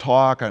abusive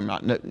talk.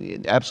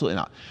 Absolutely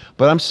not.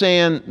 But I'm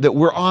saying that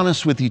we're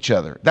honest with each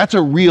other. That's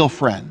a real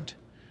friend.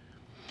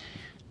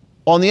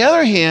 On the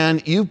other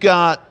hand, you've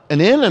got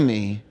an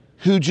enemy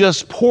who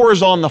just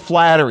pours on the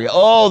flattery.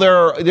 Oh,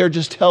 they're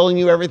just telling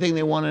you everything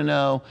they want to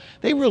know.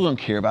 They really don't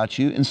care about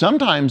you. And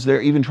sometimes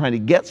they're even trying to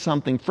get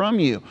something from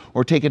you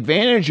or take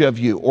advantage of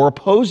you or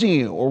opposing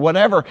you or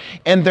whatever.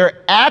 And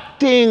they're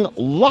acting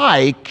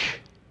like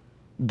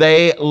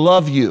they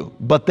love you,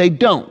 but they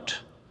don't.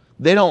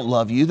 They don't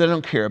love you. They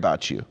don't care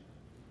about you.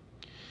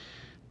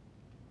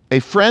 A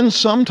friend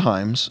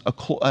sometimes,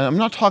 I'm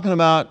not talking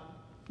about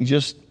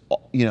just,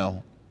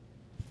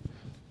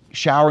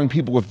 showering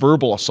people with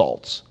verbal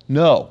assaults.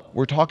 No,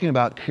 we're talking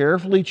about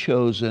carefully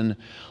chosen,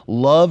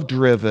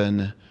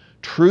 love-driven,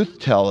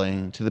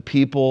 truth-telling to the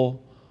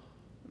people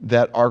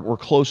that we're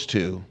close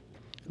to.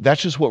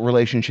 That's just what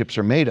relationships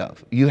are made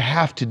of. You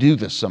have to do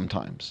this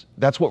sometimes.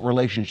 That's what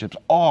relationships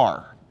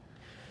are.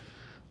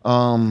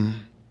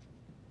 And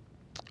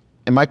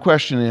my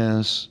question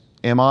is,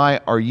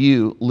 are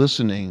you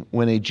listening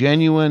when a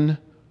genuine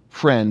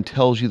friend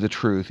tells you the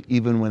truth,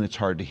 even when it's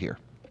hard to hear?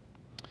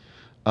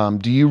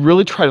 Do you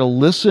really try to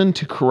listen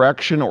to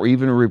correction or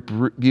even a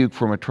rebuke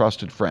from a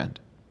trusted friend?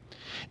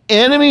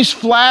 Enemies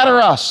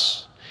flatter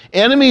us.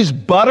 Enemies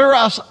butter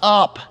us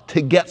up to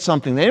get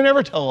something. They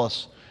never tell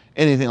us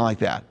anything like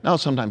that. Now,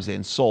 sometimes they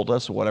insult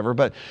us or whatever,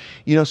 but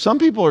some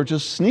people are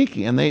just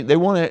sneaky and they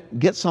want to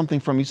get something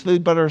from you, so they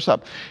butter us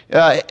up.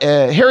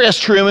 Harry S.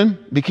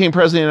 Truman became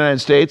president of the United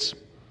States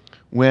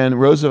when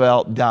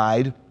Roosevelt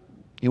died.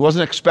 He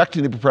wasn't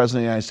expecting to be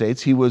president of the United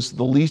States. He was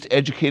the least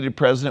educated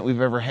president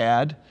we've ever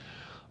had.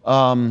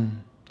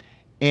 And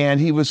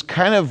it was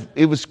kind of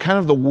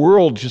the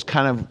world just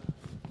kind of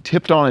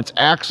tipped on its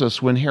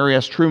axis when Harry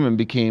S. Truman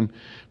became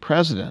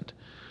president.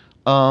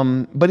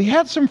 But he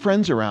had some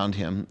friends around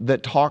him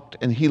that talked,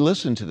 and he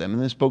listened to them,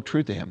 and they spoke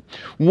truth to him.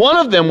 One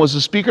of them was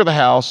the Speaker of the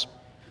House.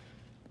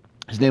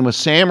 His name was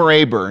Sam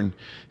Rayburn,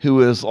 who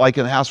was like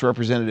in the House of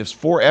Representatives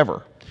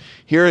forever.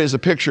 Here is a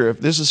picture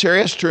this is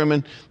Harry S.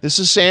 Truman, this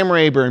is Sam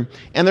Rayburn,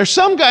 and there's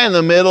some guy in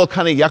the middle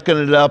kind of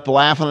yucking it up,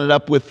 laughing it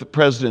up with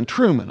President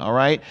Truman, all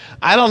right?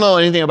 I don't know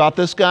anything about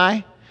this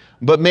guy,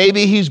 but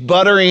maybe he's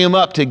buttering him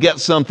up to get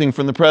something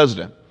from the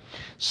president.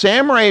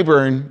 Sam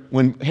Rayburn,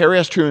 when Harry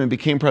S. Truman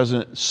became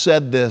president,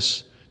 said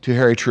this to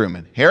Harry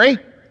Truman. Harry,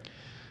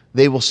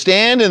 they will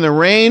stand in the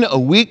rain a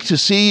week to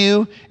see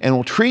you and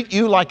will treat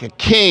you like a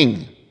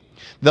king.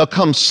 They'll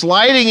come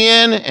sliding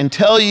in and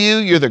tell you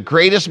you're the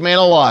greatest man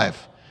alive.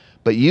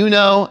 But you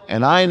know,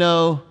 and I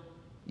know,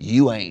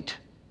 you ain't.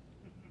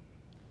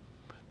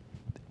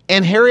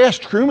 And Harry S.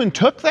 Truman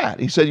took that.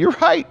 He said, you're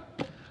right.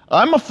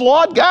 I'm a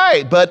flawed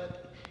guy,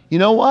 but you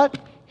know what?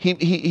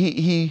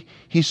 He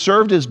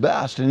served his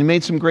best, and he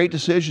made some great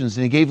decisions,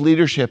 and he gave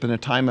leadership in a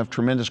time of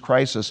tremendous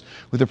crisis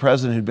with a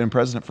president who'd been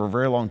president for a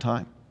very long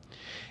time.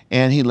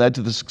 And he led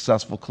to the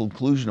successful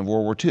conclusion of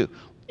World War II.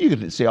 You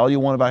can say all you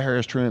want about Harry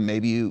S. Truman.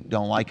 Maybe you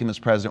don't like him as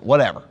president,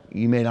 whatever.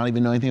 You may not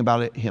even know anything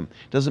about him.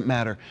 Doesn't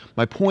matter.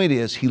 My point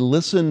is, he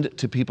listened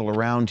to people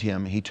around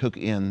him. He took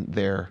in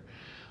their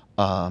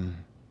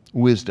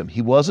wisdom.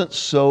 He wasn't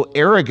so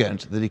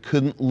arrogant that he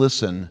couldn't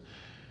listen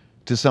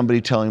to somebody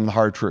telling him the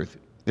hard truth.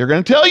 They're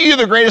going to tell you you're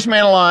the greatest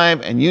man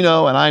alive, and you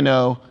know, and I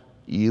know,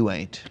 you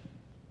ain't.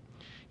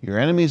 Your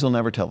enemies will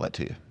never tell that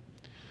to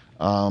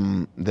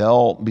you.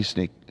 They'll be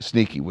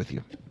sneaky with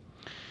you.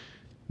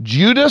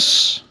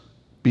 Judas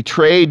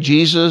betrayed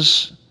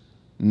Jesus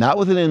not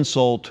with an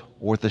insult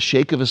or with the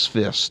shake of his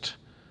fist,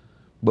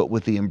 but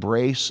with the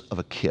embrace of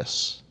a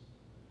kiss.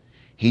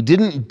 He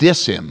didn't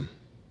diss him,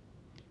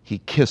 he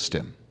kissed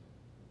him.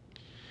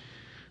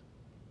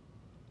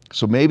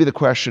 So maybe the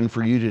question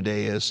for you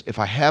today is, if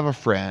I have a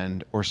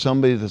friend or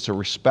somebody that's a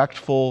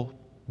respectful,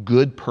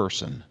 good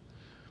person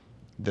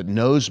that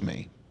knows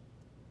me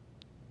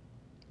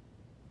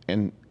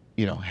and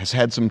has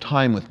had some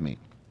time with me,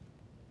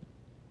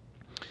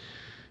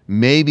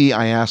 maybe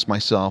I ask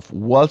myself,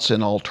 what's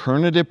an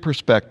alternative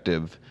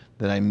perspective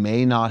that I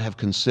may not have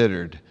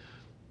considered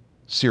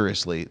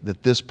seriously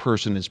that this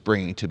person is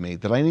bringing to me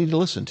that I need to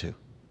listen to?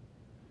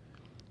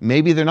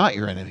 Maybe they're not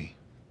your enemy.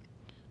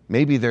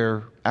 Maybe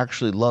they're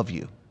actually love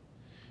you,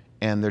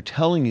 and they're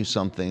telling you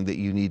something that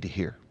you need to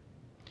hear.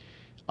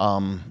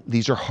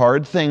 These are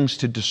hard things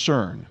to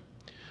discern,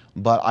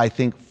 but I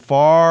think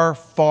far,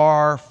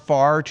 far,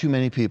 far too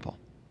many people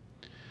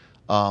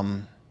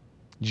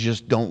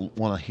just don't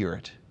want to hear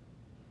it.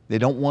 They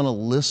don't want to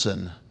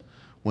listen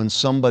when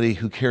somebody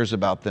who cares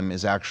about them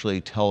is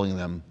actually telling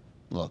them,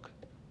 look,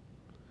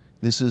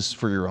 this is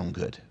for your own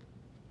good.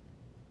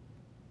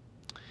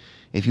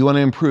 If you want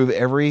to improve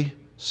every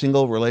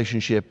single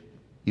relationship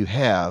you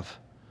have,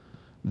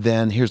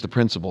 then here's the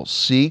principle.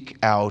 Seek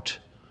out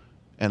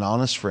an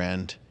honest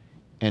friend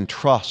and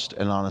trust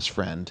an honest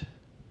friend.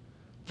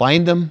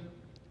 Find them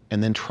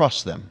and then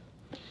trust them.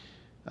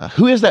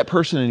 Who is that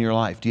person in your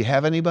life? Do you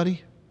have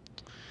anybody?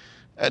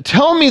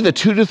 Tell me the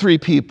 2 to 3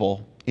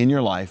 people in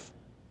your life,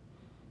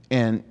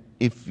 and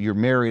if you're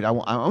married, I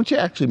want you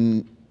to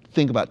actually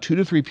think about 2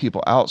 to 3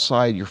 people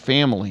outside your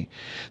family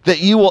that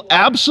you will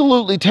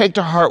absolutely take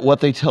to heart what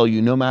they tell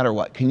you no matter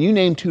what. Can you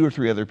name 2 or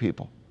 3 other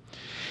people?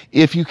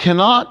 If you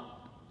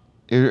cannot,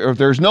 or if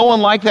there's no one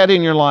like that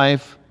in your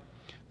life,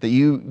 that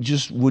you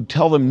just would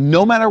tell them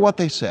no matter what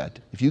they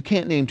said. If you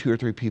can't name 2 or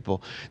 3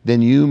 people,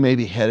 then you may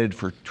be headed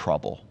for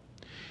trouble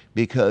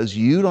because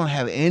you don't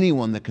have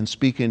anyone that can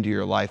speak into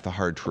your life the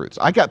hard truths.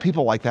 I got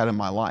people like that in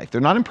my life.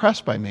 They're not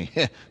impressed by me.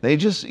 They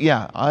just,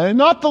 I'm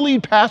not the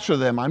lead pastor of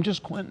them. I'm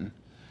just Quentin.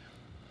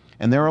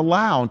 And they're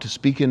allowed to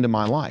speak into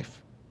my life.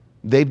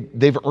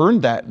 They've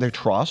earned their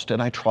trust,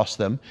 and I trust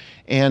them.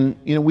 And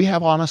we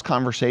have honest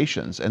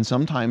conversations, and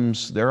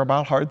sometimes they're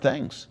about hard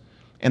things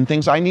and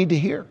things I need to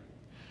hear.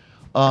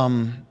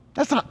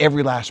 That's not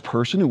every last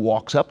person who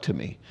walks up to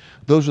me.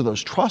 Those are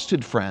those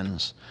trusted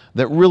friends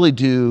that really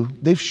do.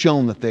 They've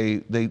shown that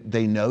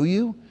they know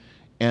you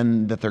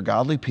and that they're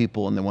godly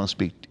people and they want to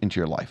speak into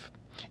your life.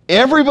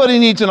 Everybody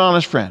needs an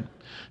honest friend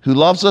who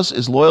loves us,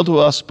 is loyal to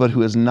us, but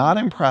who is not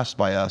impressed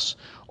by us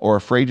or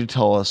afraid to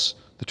tell us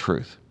the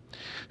truth,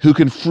 who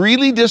can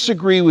freely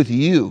disagree with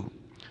you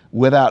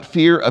without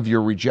fear of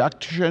your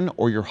rejection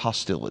or your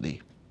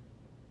hostility.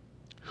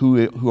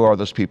 Who are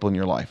those people in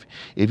your life?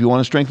 If you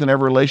want to strengthen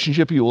every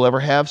relationship you will ever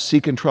have,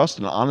 seek and trust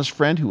an honest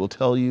friend who will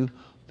tell you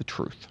the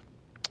truth.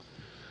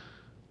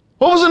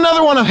 What was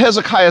another one of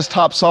Hezekiah's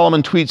top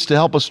Solomon tweets to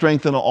help us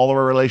strengthen all of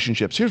our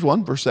relationships? Here's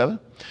one, verse 7.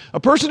 A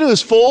person who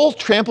is full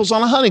tramples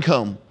on a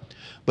honeycomb,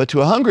 but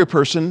to a hungry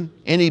person,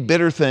 any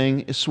bitter thing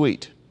is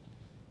sweet.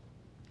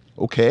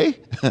 Okay,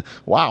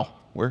 wow,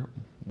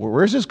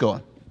 where's this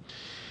going?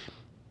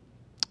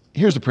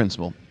 Here's the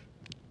principle.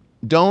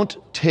 Don't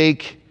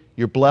take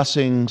your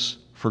blessings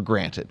for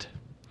granted.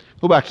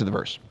 Go back to the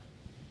verse.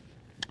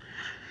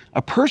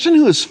 A person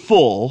who is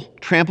full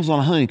tramples on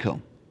a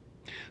honeycomb.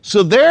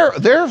 So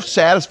they're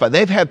satisfied.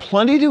 They've had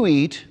plenty to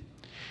eat.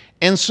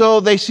 And so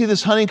they see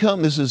this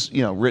honeycomb. This is,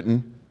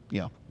 written,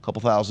 a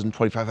couple thousand,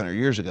 2,500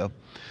 years ago,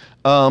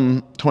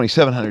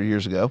 2,700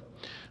 years ago.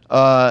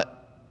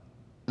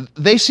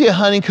 They see a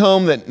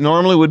honeycomb that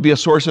normally would be a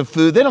source of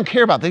food. They don't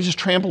care about it. They just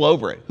trample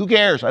over it. Who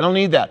cares? I don't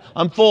need that.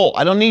 I'm full.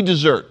 I don't need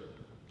dessert.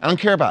 I don't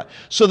care about it.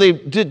 So they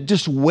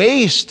just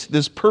waste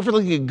this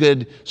perfectly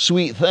good,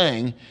 sweet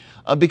thing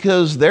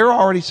because they're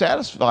already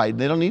satisfied.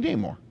 They don't need any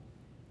more.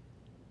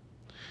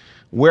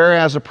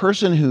 Whereas a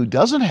person who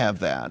doesn't have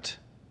that,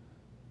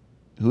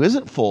 who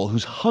isn't full,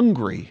 who's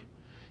hungry,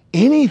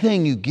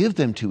 anything you give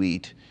them to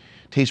eat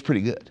tastes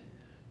pretty good.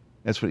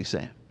 That's what he's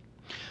saying.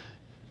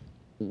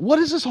 What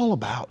is this all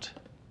about?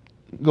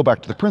 Go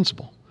back to the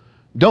principle.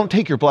 Don't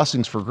take your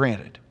blessings for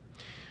granted.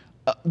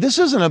 This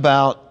isn't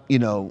about,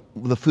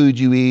 the food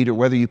you eat or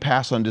whether you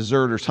pass on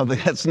dessert or something.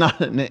 It's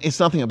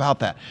nothing about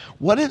that.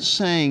 What it's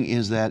saying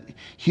is that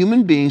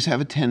human beings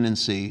have a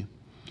tendency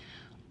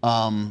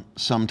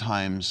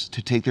sometimes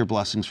to take their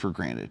blessings for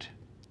granted.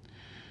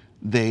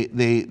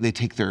 They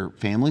take their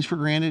families for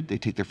granted. They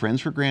take their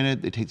friends for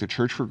granted. They take their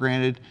church for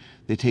granted.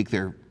 They take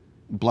their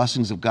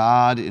blessings of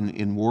God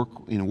in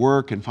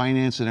work and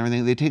finance and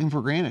everything. They take them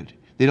for granted.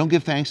 They don't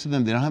give thanks to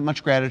them. They don't have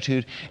much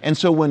gratitude. And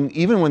so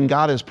even when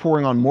God is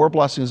pouring on more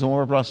blessings and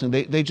more blessings,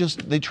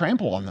 they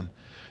trample on them.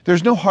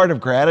 There's no heart of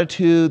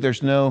gratitude.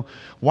 There's no,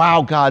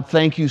 wow, God,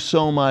 thank you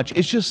so much.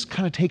 It's just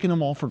kind of taking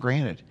them all for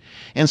granted.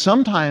 And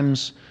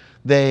sometimes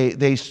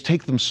they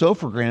take them so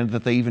for granted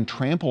that they even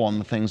trample on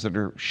the things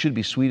that should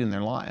be sweet in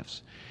their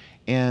lives.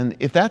 And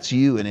if that's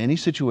you in any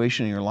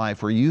situation in your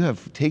life where you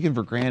have taken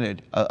for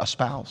granted a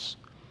spouse,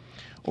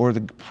 or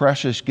the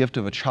precious gift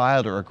of a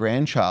child or a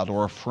grandchild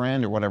or a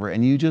friend or whatever,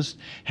 and you just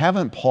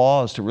haven't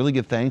paused to really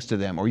give thanks to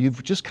them, or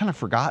you've just kind of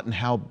forgotten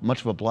how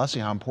much of a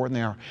blessing, how important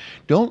they are,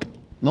 don't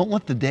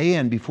let the day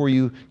end before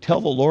you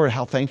tell the Lord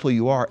how thankful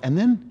you are, and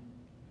then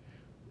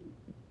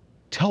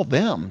tell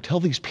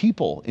these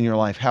people in your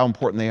life how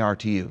important they are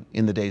to you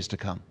in the days to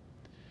come.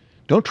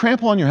 Don't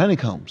trample on your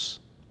honeycombs,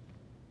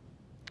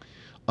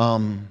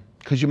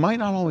 because you might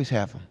not always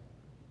have them.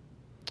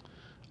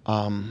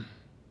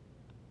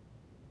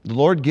 The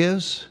Lord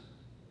gives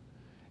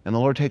and the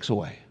Lord takes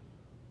away.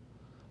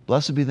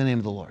 Blessed be the name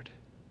of the Lord.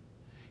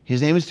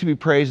 His name is to be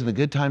praised in the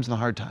good times and the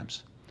hard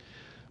times.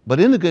 But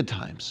in the good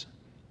times,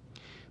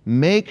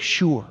 make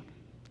sure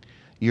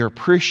you're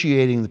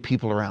appreciating the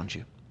people around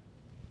you.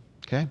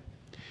 Okay?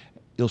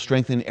 You'll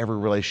strengthen every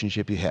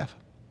relationship you have.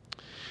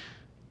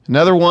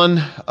 Another one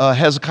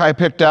Hezekiah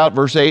picked out,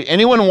 verse 8.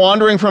 Anyone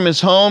wandering from his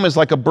home is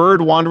like a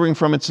bird wandering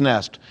from its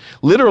nest.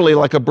 Literally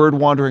like a bird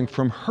wandering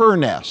from her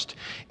nest.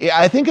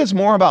 I think it's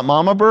more about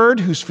mama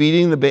bird who's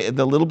feeding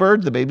the little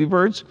bird, the baby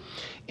birds.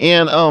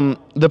 And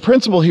the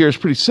principle here is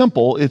pretty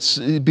simple. It's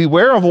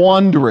beware of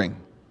wandering.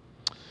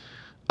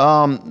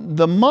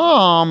 The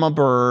mama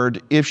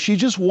bird, if she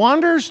just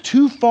wanders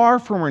too far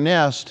from her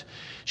nest,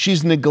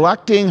 she's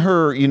neglecting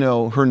her,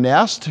 her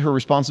nest, her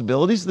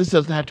responsibilities. This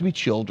doesn't have to be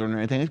children or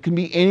anything. It can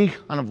be any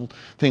kind of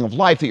thing of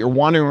life that you're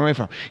wandering away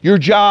from. Your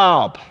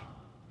job,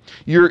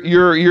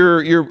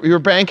 your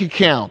bank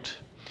account,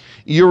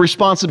 your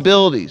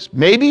responsibilities,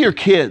 maybe your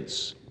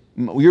kids,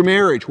 your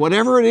marriage,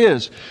 whatever it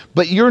is,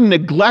 but you're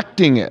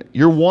neglecting it.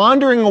 You're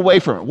wandering away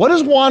from it. What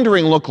does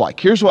wandering look like?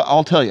 Here's what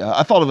I'll tell you.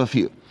 I thought of a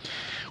few.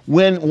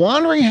 When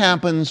wandering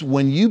happens,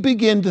 when you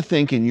begin to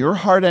think in your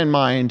heart and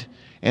mind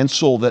and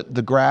soul that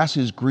the grass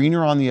is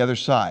greener on the other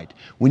side,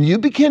 when you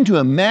begin to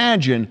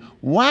imagine,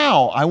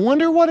 wow, I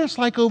wonder what it's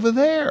like over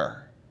there.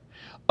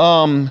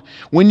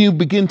 When you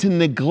begin to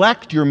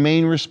neglect your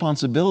main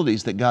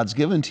responsibilities that God's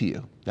given to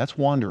you, that's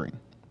wandering.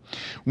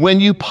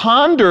 When you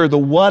ponder the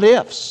what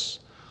ifs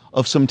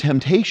of some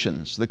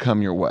temptations that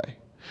come your way,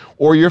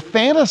 or you're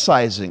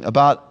fantasizing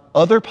about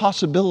other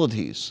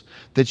possibilities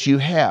that you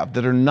have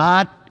that are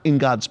not in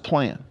God's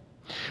plan.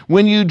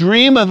 When you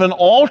dream of an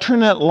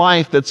alternate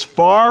life that's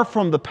far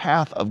from the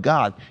path of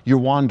God, you're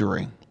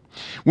wandering.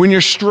 When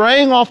you're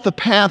straying off the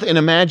path in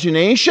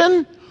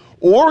imagination,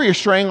 or you're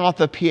straying off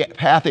the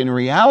path in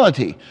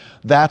reality,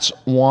 that's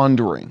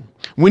wandering.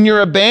 When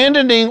you're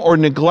abandoning or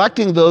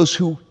neglecting those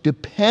who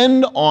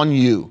depend on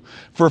you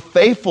for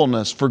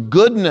faithfulness, for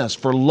goodness,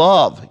 for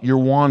love, you're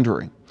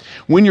wandering.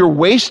 When you're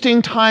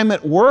wasting time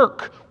at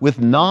work with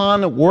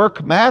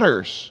non-work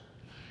matters,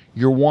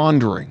 you're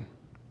wandering.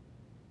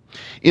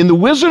 In The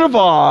Wizard of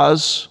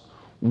Oz,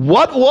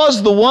 what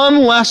was the one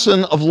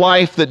lesson of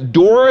life that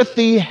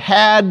Dorothy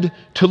had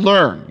to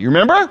learn? You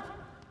remember?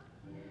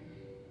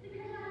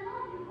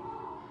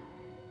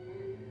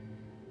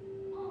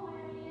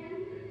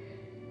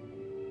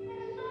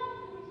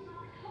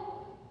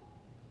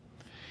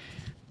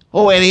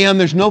 Oh, Annie Ann,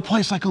 there's no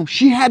place like home.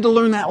 She had to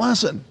learn that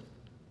lesson.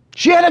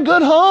 She had a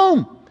good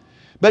home,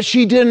 but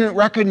she didn't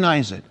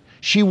recognize it.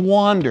 She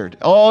wandered.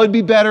 Oh, it'd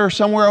be better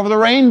somewhere over the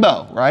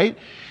rainbow, right?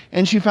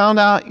 And she found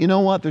out, you know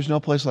what? There's no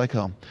place like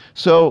home.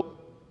 So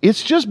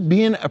it's just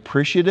being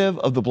appreciative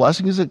of the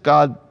blessings that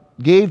God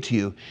gave to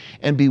you,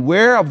 and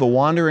beware of the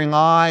wandering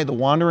eye, the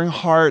wandering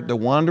heart, the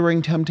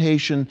wandering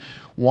temptation,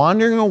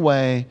 wandering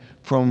away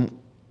from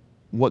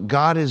what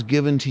God has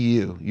given to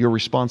you, your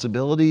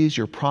responsibilities,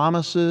 your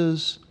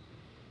promises,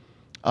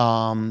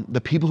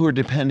 the people who are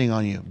depending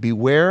on you.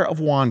 Beware of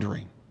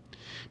wandering,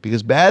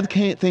 because bad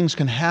things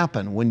can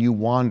happen when you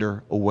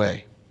wander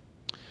away.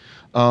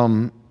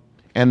 And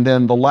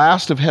then the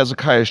last of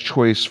Hezekiah's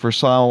choice for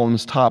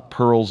Solomon's top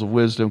pearls of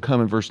wisdom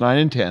come in verse 9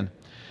 and 10.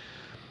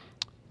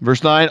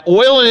 Verse 9,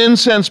 oil and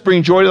incense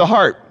bring joy to the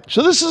heart.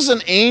 So this is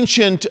an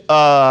ancient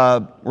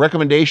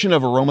recommendation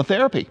of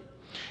aromatherapy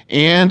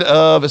and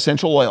of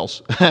essential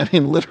oils. I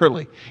mean,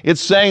 literally.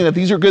 It's saying that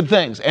these are good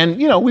things. And,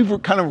 you know,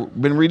 we've kind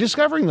of been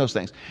rediscovering those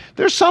things.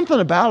 There's something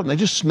about them. They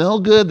just smell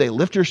good. They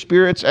lift your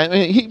spirits. I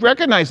mean, he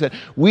recognized that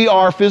we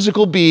are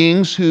physical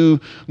beings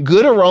who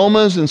good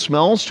aromas and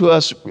smells to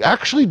us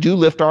actually do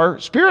lift our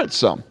spirits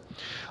some.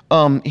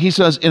 He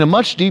says, in a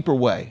much deeper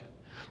way,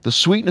 the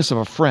sweetness of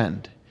a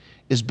friend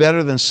is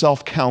better than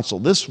self-counsel.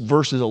 This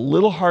verse is a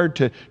little hard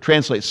to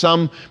translate.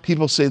 Some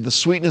people say the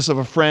sweetness of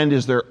a friend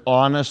is their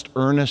honest,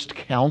 earnest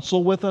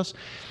counsel with us.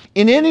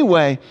 In any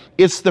way,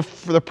 it's the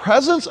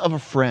presence of a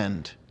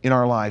friend in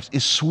our lives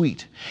is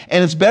sweet.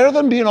 And it's better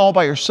than being all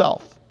by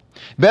yourself.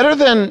 Better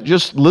than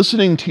just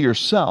listening to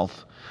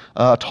yourself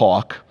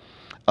talk.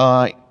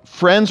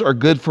 Friends are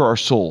good for our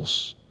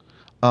souls.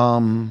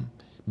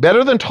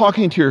 Better than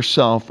talking to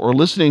yourself or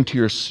listening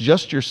to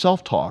just your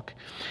self-talk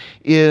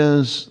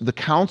is the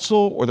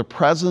counsel or the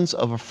presence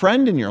of a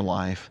friend in your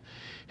life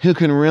who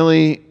can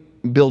really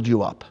build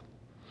you up.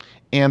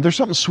 And there's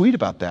something sweet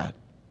about that.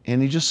 And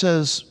he just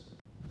says,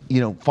 you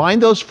know, find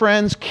those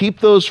friends, keep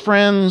those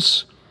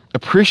friends,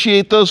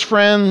 appreciate those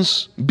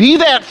friends, be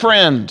that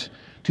friend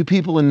to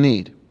people in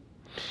need.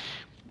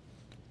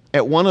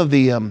 At one of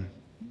the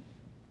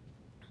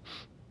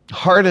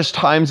hardest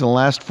times in the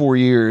last 4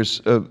 years,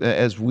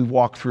 as we've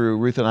walked through,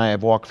 Ruth and I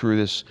have walked through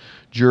this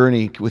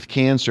journey with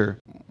cancer.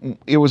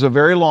 It was a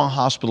very long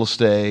hospital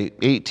stay,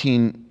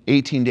 18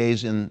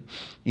 days in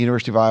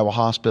University of Iowa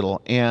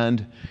Hospital.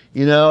 And,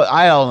 you know,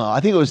 I don't know, I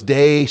think it was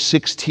day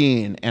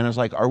 16. And I was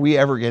like, are we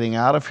ever getting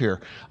out of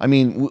here? I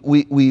mean,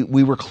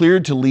 we were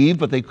cleared to leave,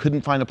 but they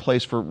couldn't find a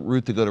place for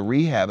Ruth to go to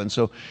rehab. And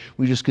so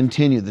we just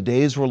continued. The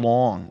days were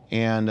long.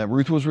 And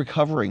Ruth was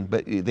recovering,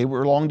 but they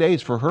were long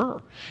days for her.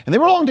 And they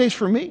were long days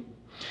for me.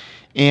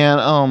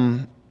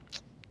 And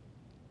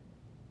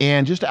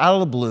just out of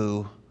the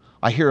blue,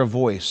 I hear a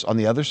voice on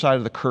the other side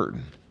of the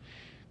curtain,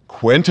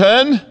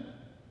 Quentin?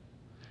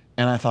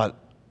 And I thought,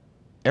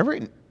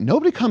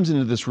 nobody comes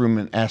into this room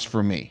and asks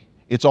for me.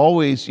 It's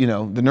always, you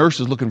know, the nurse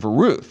is looking for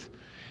Ruth.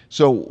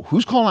 So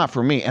who's calling out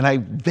for me? And I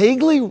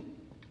vaguely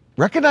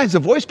recognized the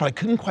voice, but I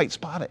couldn't quite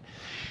spot it.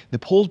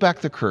 It pulls back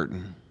the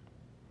curtain,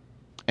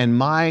 and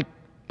my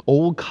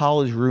old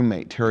college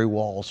roommate, Terry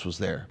Walls, was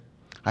there.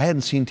 I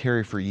hadn't seen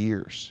Terry for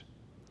years,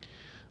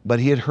 but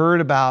he had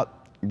heard about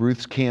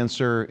Ruth's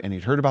cancer, and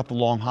he'd heard about the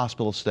long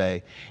hospital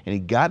stay, and he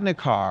got in a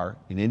car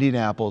in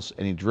Indianapolis,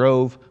 and he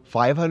drove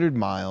 500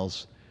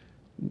 miles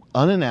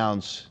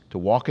unannounced to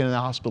walk into the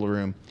hospital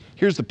room.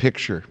 Here's the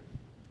picture.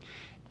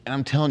 And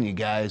I'm telling you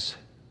guys,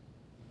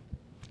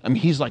 I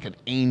mean, he's like an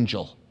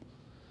angel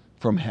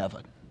from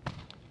heaven.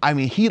 I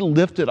mean, he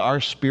lifted our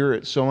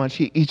spirit so much.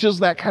 He's just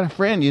that kind of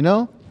friend, you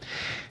know?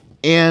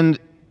 And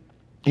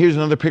here's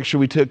another picture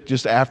we took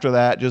just after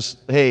that, just,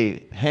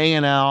 hey,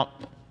 hanging out,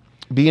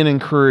 being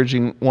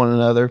encouraging one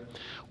another.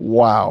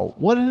 Wow,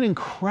 what an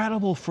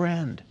incredible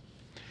friend.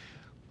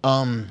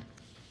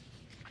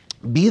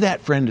 Be that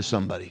friend to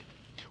somebody.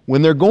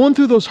 When they're going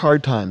through those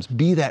hard times,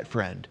 be that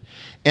friend.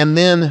 And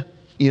then,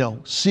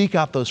 seek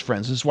out those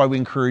friends. This is why we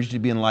encourage you to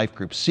be in life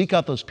groups. Seek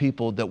out those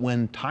people that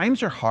when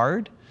times are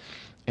hard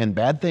and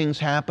bad things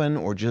happen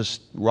or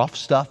just rough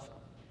stuff,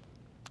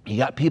 you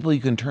got people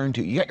you can turn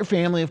to. You got your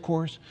family, of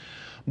course,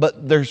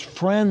 but there's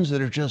friends that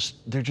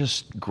they're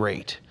just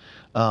great.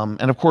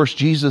 And of course,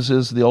 Jesus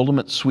is the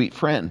ultimate sweet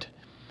friend.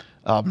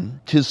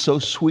 'Tis so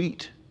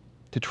sweet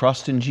to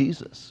trust in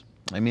Jesus.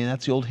 I mean,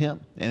 that's the old hymn,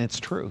 and it's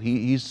true.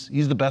 He's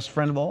the best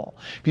friend of all.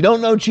 If you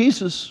don't know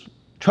Jesus,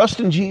 trust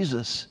in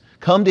Jesus.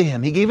 Come to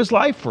him. He gave his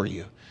life for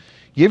you.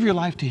 Give your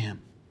life to him,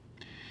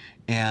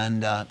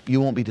 and you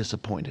won't be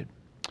disappointed.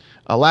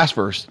 Last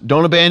verse,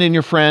 don't abandon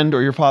your friend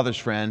or your father's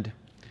friend.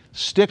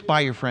 Stick by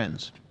your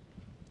friends.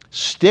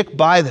 Stick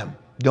by them.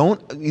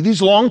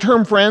 These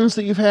long-term friends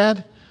that you've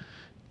had,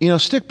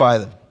 stick by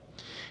them.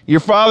 Your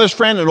father's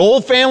friend, an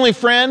old family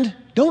friend,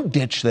 don't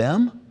ditch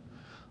them.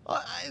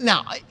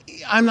 Now,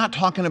 I'm not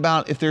talking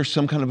about if there's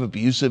some kind of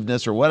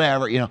abusiveness or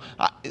whatever,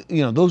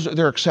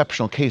 they're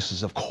exceptional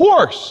cases, of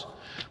course.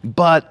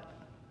 But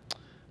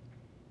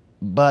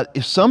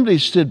if somebody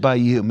stood by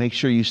you, make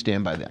sure you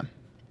stand by them.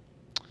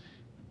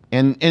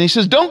 And he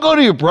says, don't go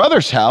to your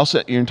brother's house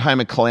at your time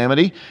of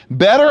calamity.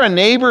 Better a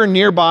neighbor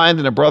nearby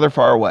than a brother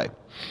far away.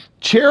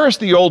 Cherish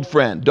the old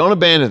friend. Don't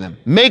abandon them.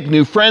 Make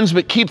new friends,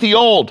 but keep the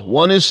old.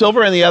 One is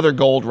silver and the other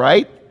gold,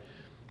 right?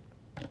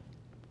 A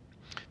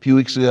few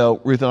weeks ago,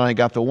 Ruth and I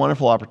got the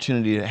wonderful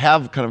opportunity to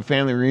have kind of a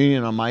family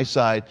reunion on my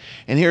side.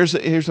 And here's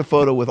a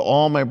photo with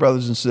all my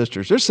brothers and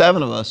sisters. There's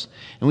 7 of us,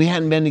 and we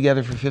hadn't been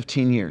together for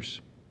 15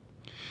 years.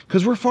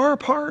 Because we're far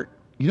apart.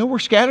 We're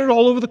scattered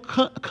all over the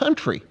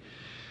country.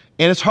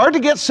 And it's hard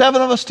to get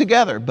 7 of us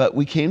together, but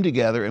we came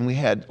together and we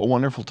had a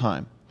wonderful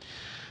time.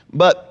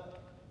 But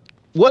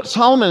what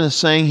Solomon is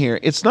saying here,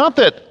 it's not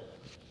that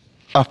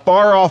a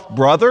far-off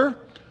brother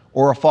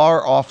or a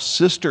far-off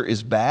sister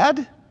is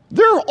bad.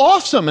 They're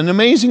awesome and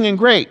amazing and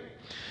great.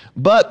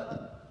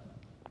 But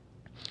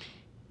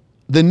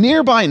the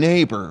nearby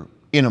neighbor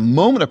in a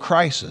moment of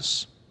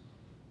crisis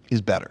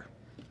is better.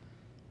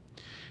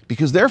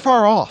 Because they're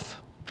far off,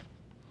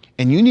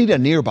 and you need a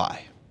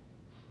nearby,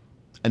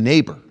 a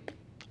neighbor,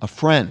 a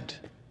friend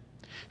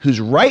who's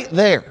right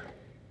there.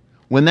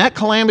 When that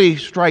calamity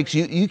strikes,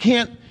 you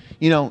can't,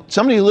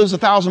 somebody who lives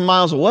 1,000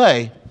 miles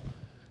away,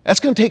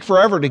 that's going to take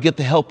forever to get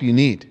the help you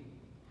need.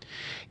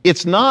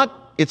 It's not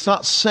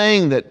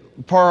saying that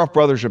far-off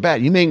brothers are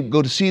bad. You may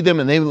go to see them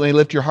and they may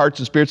lift your hearts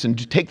and spirits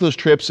and take those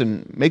trips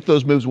and make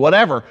those moves,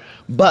 whatever.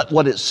 But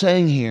what it's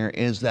saying here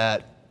is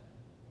that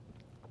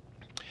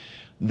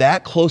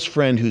close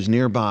friend who's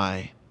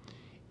nearby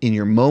in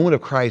your moment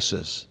of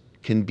crisis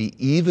can be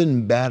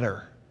even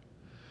better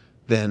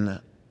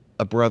than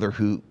a brother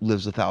who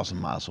lives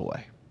 1,000 miles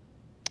away.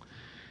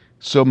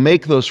 So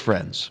make those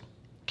friends.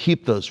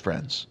 Keep those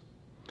friends.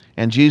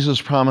 And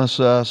Jesus promised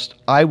us,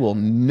 I will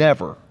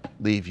never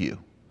leave you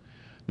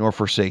nor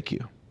forsake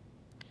you.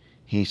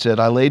 He said,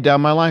 I laid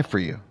down my life for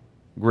you.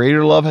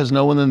 Greater love has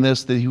no one than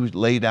this, that he would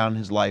lay down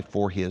his life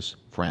for his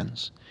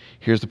friends.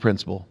 Here's the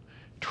principle.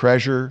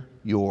 Treasure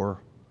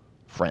your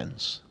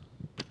friends.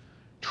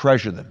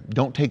 Treasure them.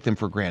 Don't take them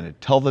for granted.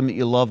 Tell them that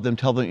you love them.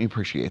 Tell them that you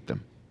appreciate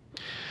them.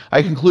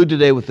 I conclude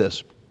today with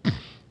this.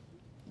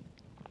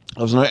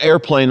 I was on an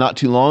airplane not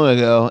too long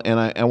ago, and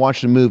I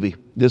watched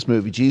this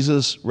movie,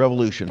 Jesus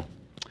Revolution.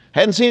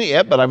 Hadn't seen it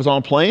yet, but I was on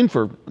a plane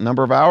for a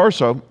number of hours,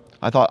 so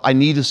I thought, I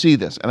need to see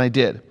this, and I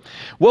did.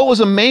 What was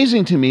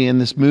amazing to me in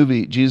this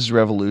movie, Jesus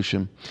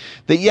Revolution,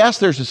 that yes,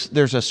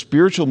 there's a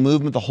spiritual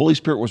movement. The Holy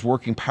Spirit was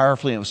working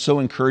powerfully, and it was so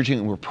encouraging,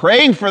 and we're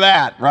praying for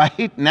that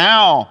right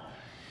now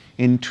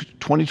in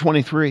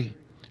 2023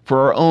 for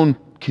our own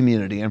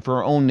community and for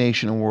our own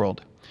nation and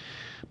world.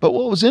 But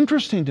what was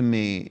interesting to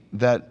me,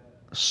 that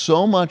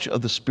so much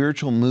of the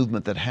spiritual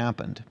movement that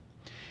happened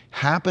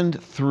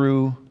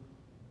through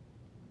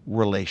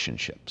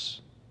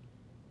relationships.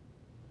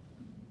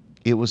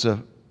 It was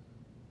a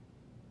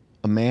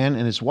man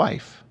and his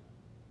wife.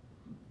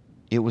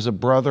 It was a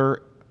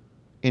brother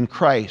in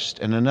Christ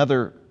and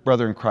another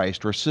brother in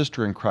Christ or a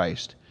sister in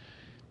Christ.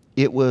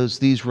 It was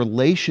these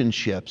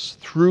relationships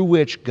through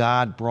which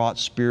God brought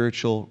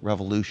spiritual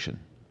revolution.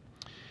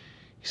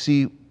 You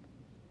see,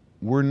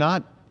 we're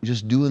not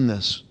just doing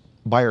this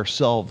by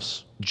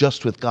ourselves,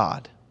 just with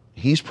God.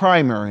 He's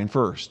primary and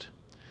first.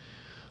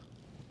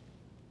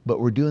 But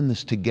we're doing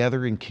this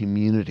together in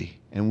community,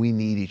 and we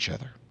need each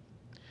other.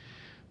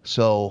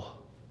 So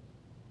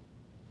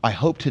I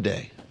hope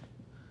today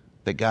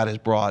that God has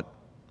brought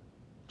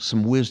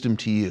some wisdom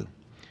to you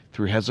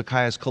through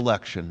Hezekiah's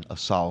collection of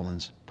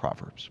Solomon's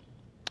Proverbs.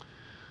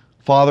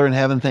 Father in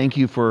heaven, thank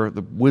you for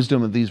the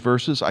wisdom of these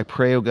verses. I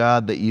pray, oh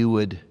God, that you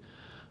would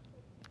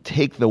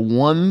take the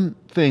one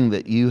thing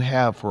that you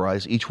have for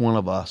us, each one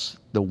of us,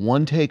 the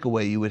one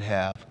takeaway you would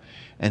have,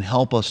 and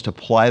help us to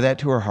apply that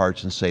to our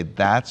hearts and say,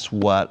 that's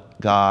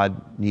what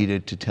God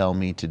needed to tell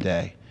me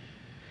today.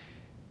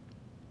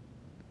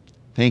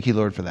 Thank you,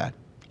 Lord, for that.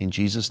 In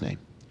Jesus' name,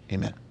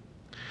 amen.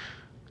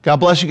 God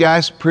bless you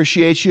guys.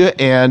 Appreciate you,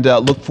 and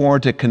look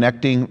forward to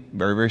connecting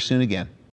very, very soon again.